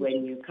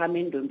when you come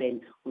in,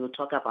 then we'll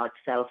talk about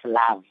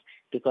self-love,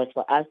 because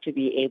for us to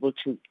be able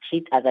to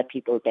treat other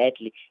people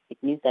badly, it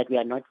means that we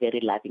are not very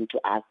loving to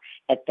us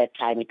at that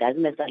time. It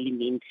doesn't necessarily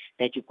mean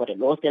that you've got a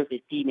low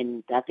self-esteem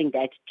and nothing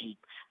that deep,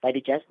 but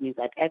it just means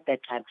that at that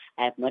time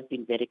I have not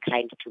been very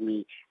kind to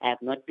me. I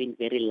have not been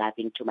very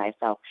loving to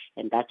myself,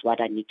 and that's what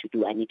I need to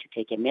do. I need to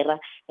take a mirror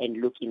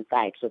and look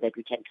inside so that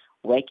we can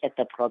work at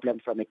the problem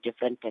from a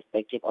different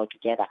perspective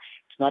altogether.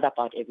 It's not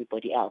about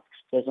everybody else.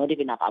 So it's not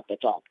even about the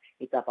job.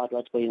 It's about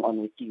what's going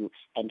on with you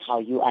and how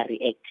you are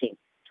reacting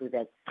to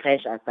the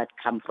pressures that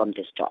come from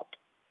this job.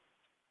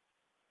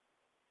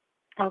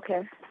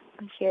 Okay,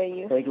 I hear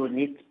you. So you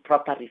need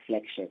proper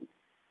reflection.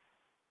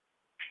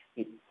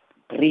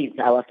 Breathe,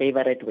 our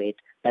favorite word,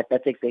 but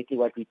that's exactly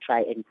what we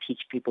try and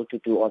teach people to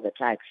do all the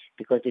time,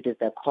 because it is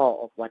the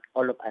core of what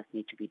all of us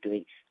need to be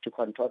doing to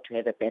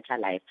have a better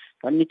life.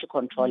 You don't need to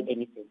control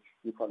anything.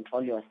 You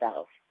control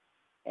yourself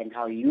and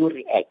how you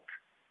react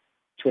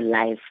to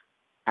life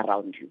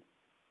around you.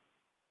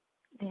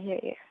 I hear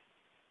you.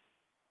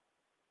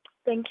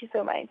 Thank you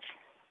so much.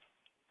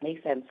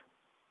 Makes sense.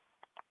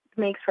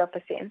 Makes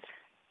proper sense.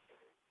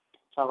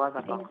 So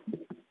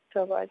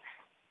what?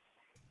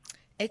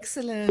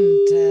 Excellent.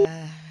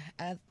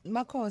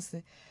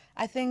 Makosi,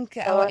 I think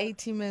our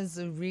A-teamers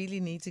really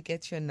need to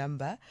get your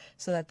number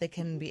so that they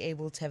can be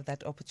able to have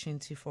that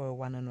opportunity for a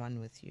one-on-one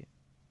with you.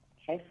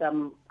 Okay, so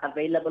I'm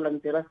available on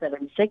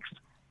 076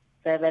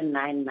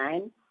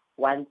 799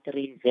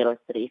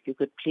 1303. If you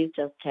could please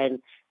just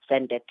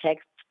send a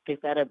text,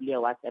 preferably a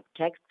WhatsApp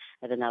text,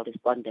 and then I'll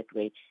respond that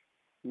way.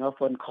 No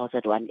phone calls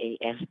at 1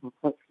 a.m.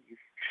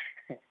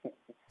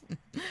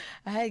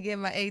 Hi again,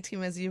 my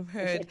A-team, as you've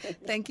heard.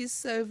 Thank you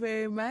so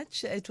very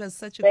much. It was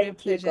such a great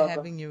pleasure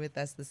having you with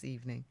us this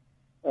evening.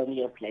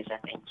 Only a pleasure.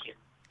 Thank you.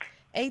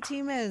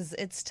 A-teamers,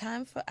 it's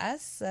time for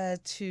us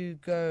to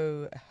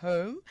go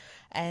home,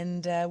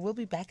 and we'll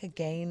be back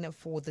again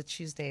for the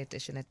Tuesday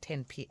edition at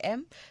 10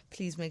 p.m.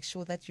 Please make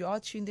sure that you are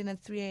tuned in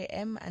at 3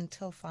 a.m.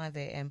 until 5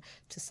 a.m.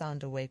 to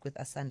Sound Awake with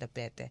Asanda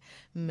Bete.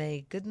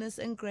 May goodness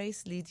and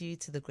grace lead you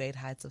to the great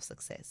heights of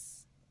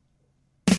success.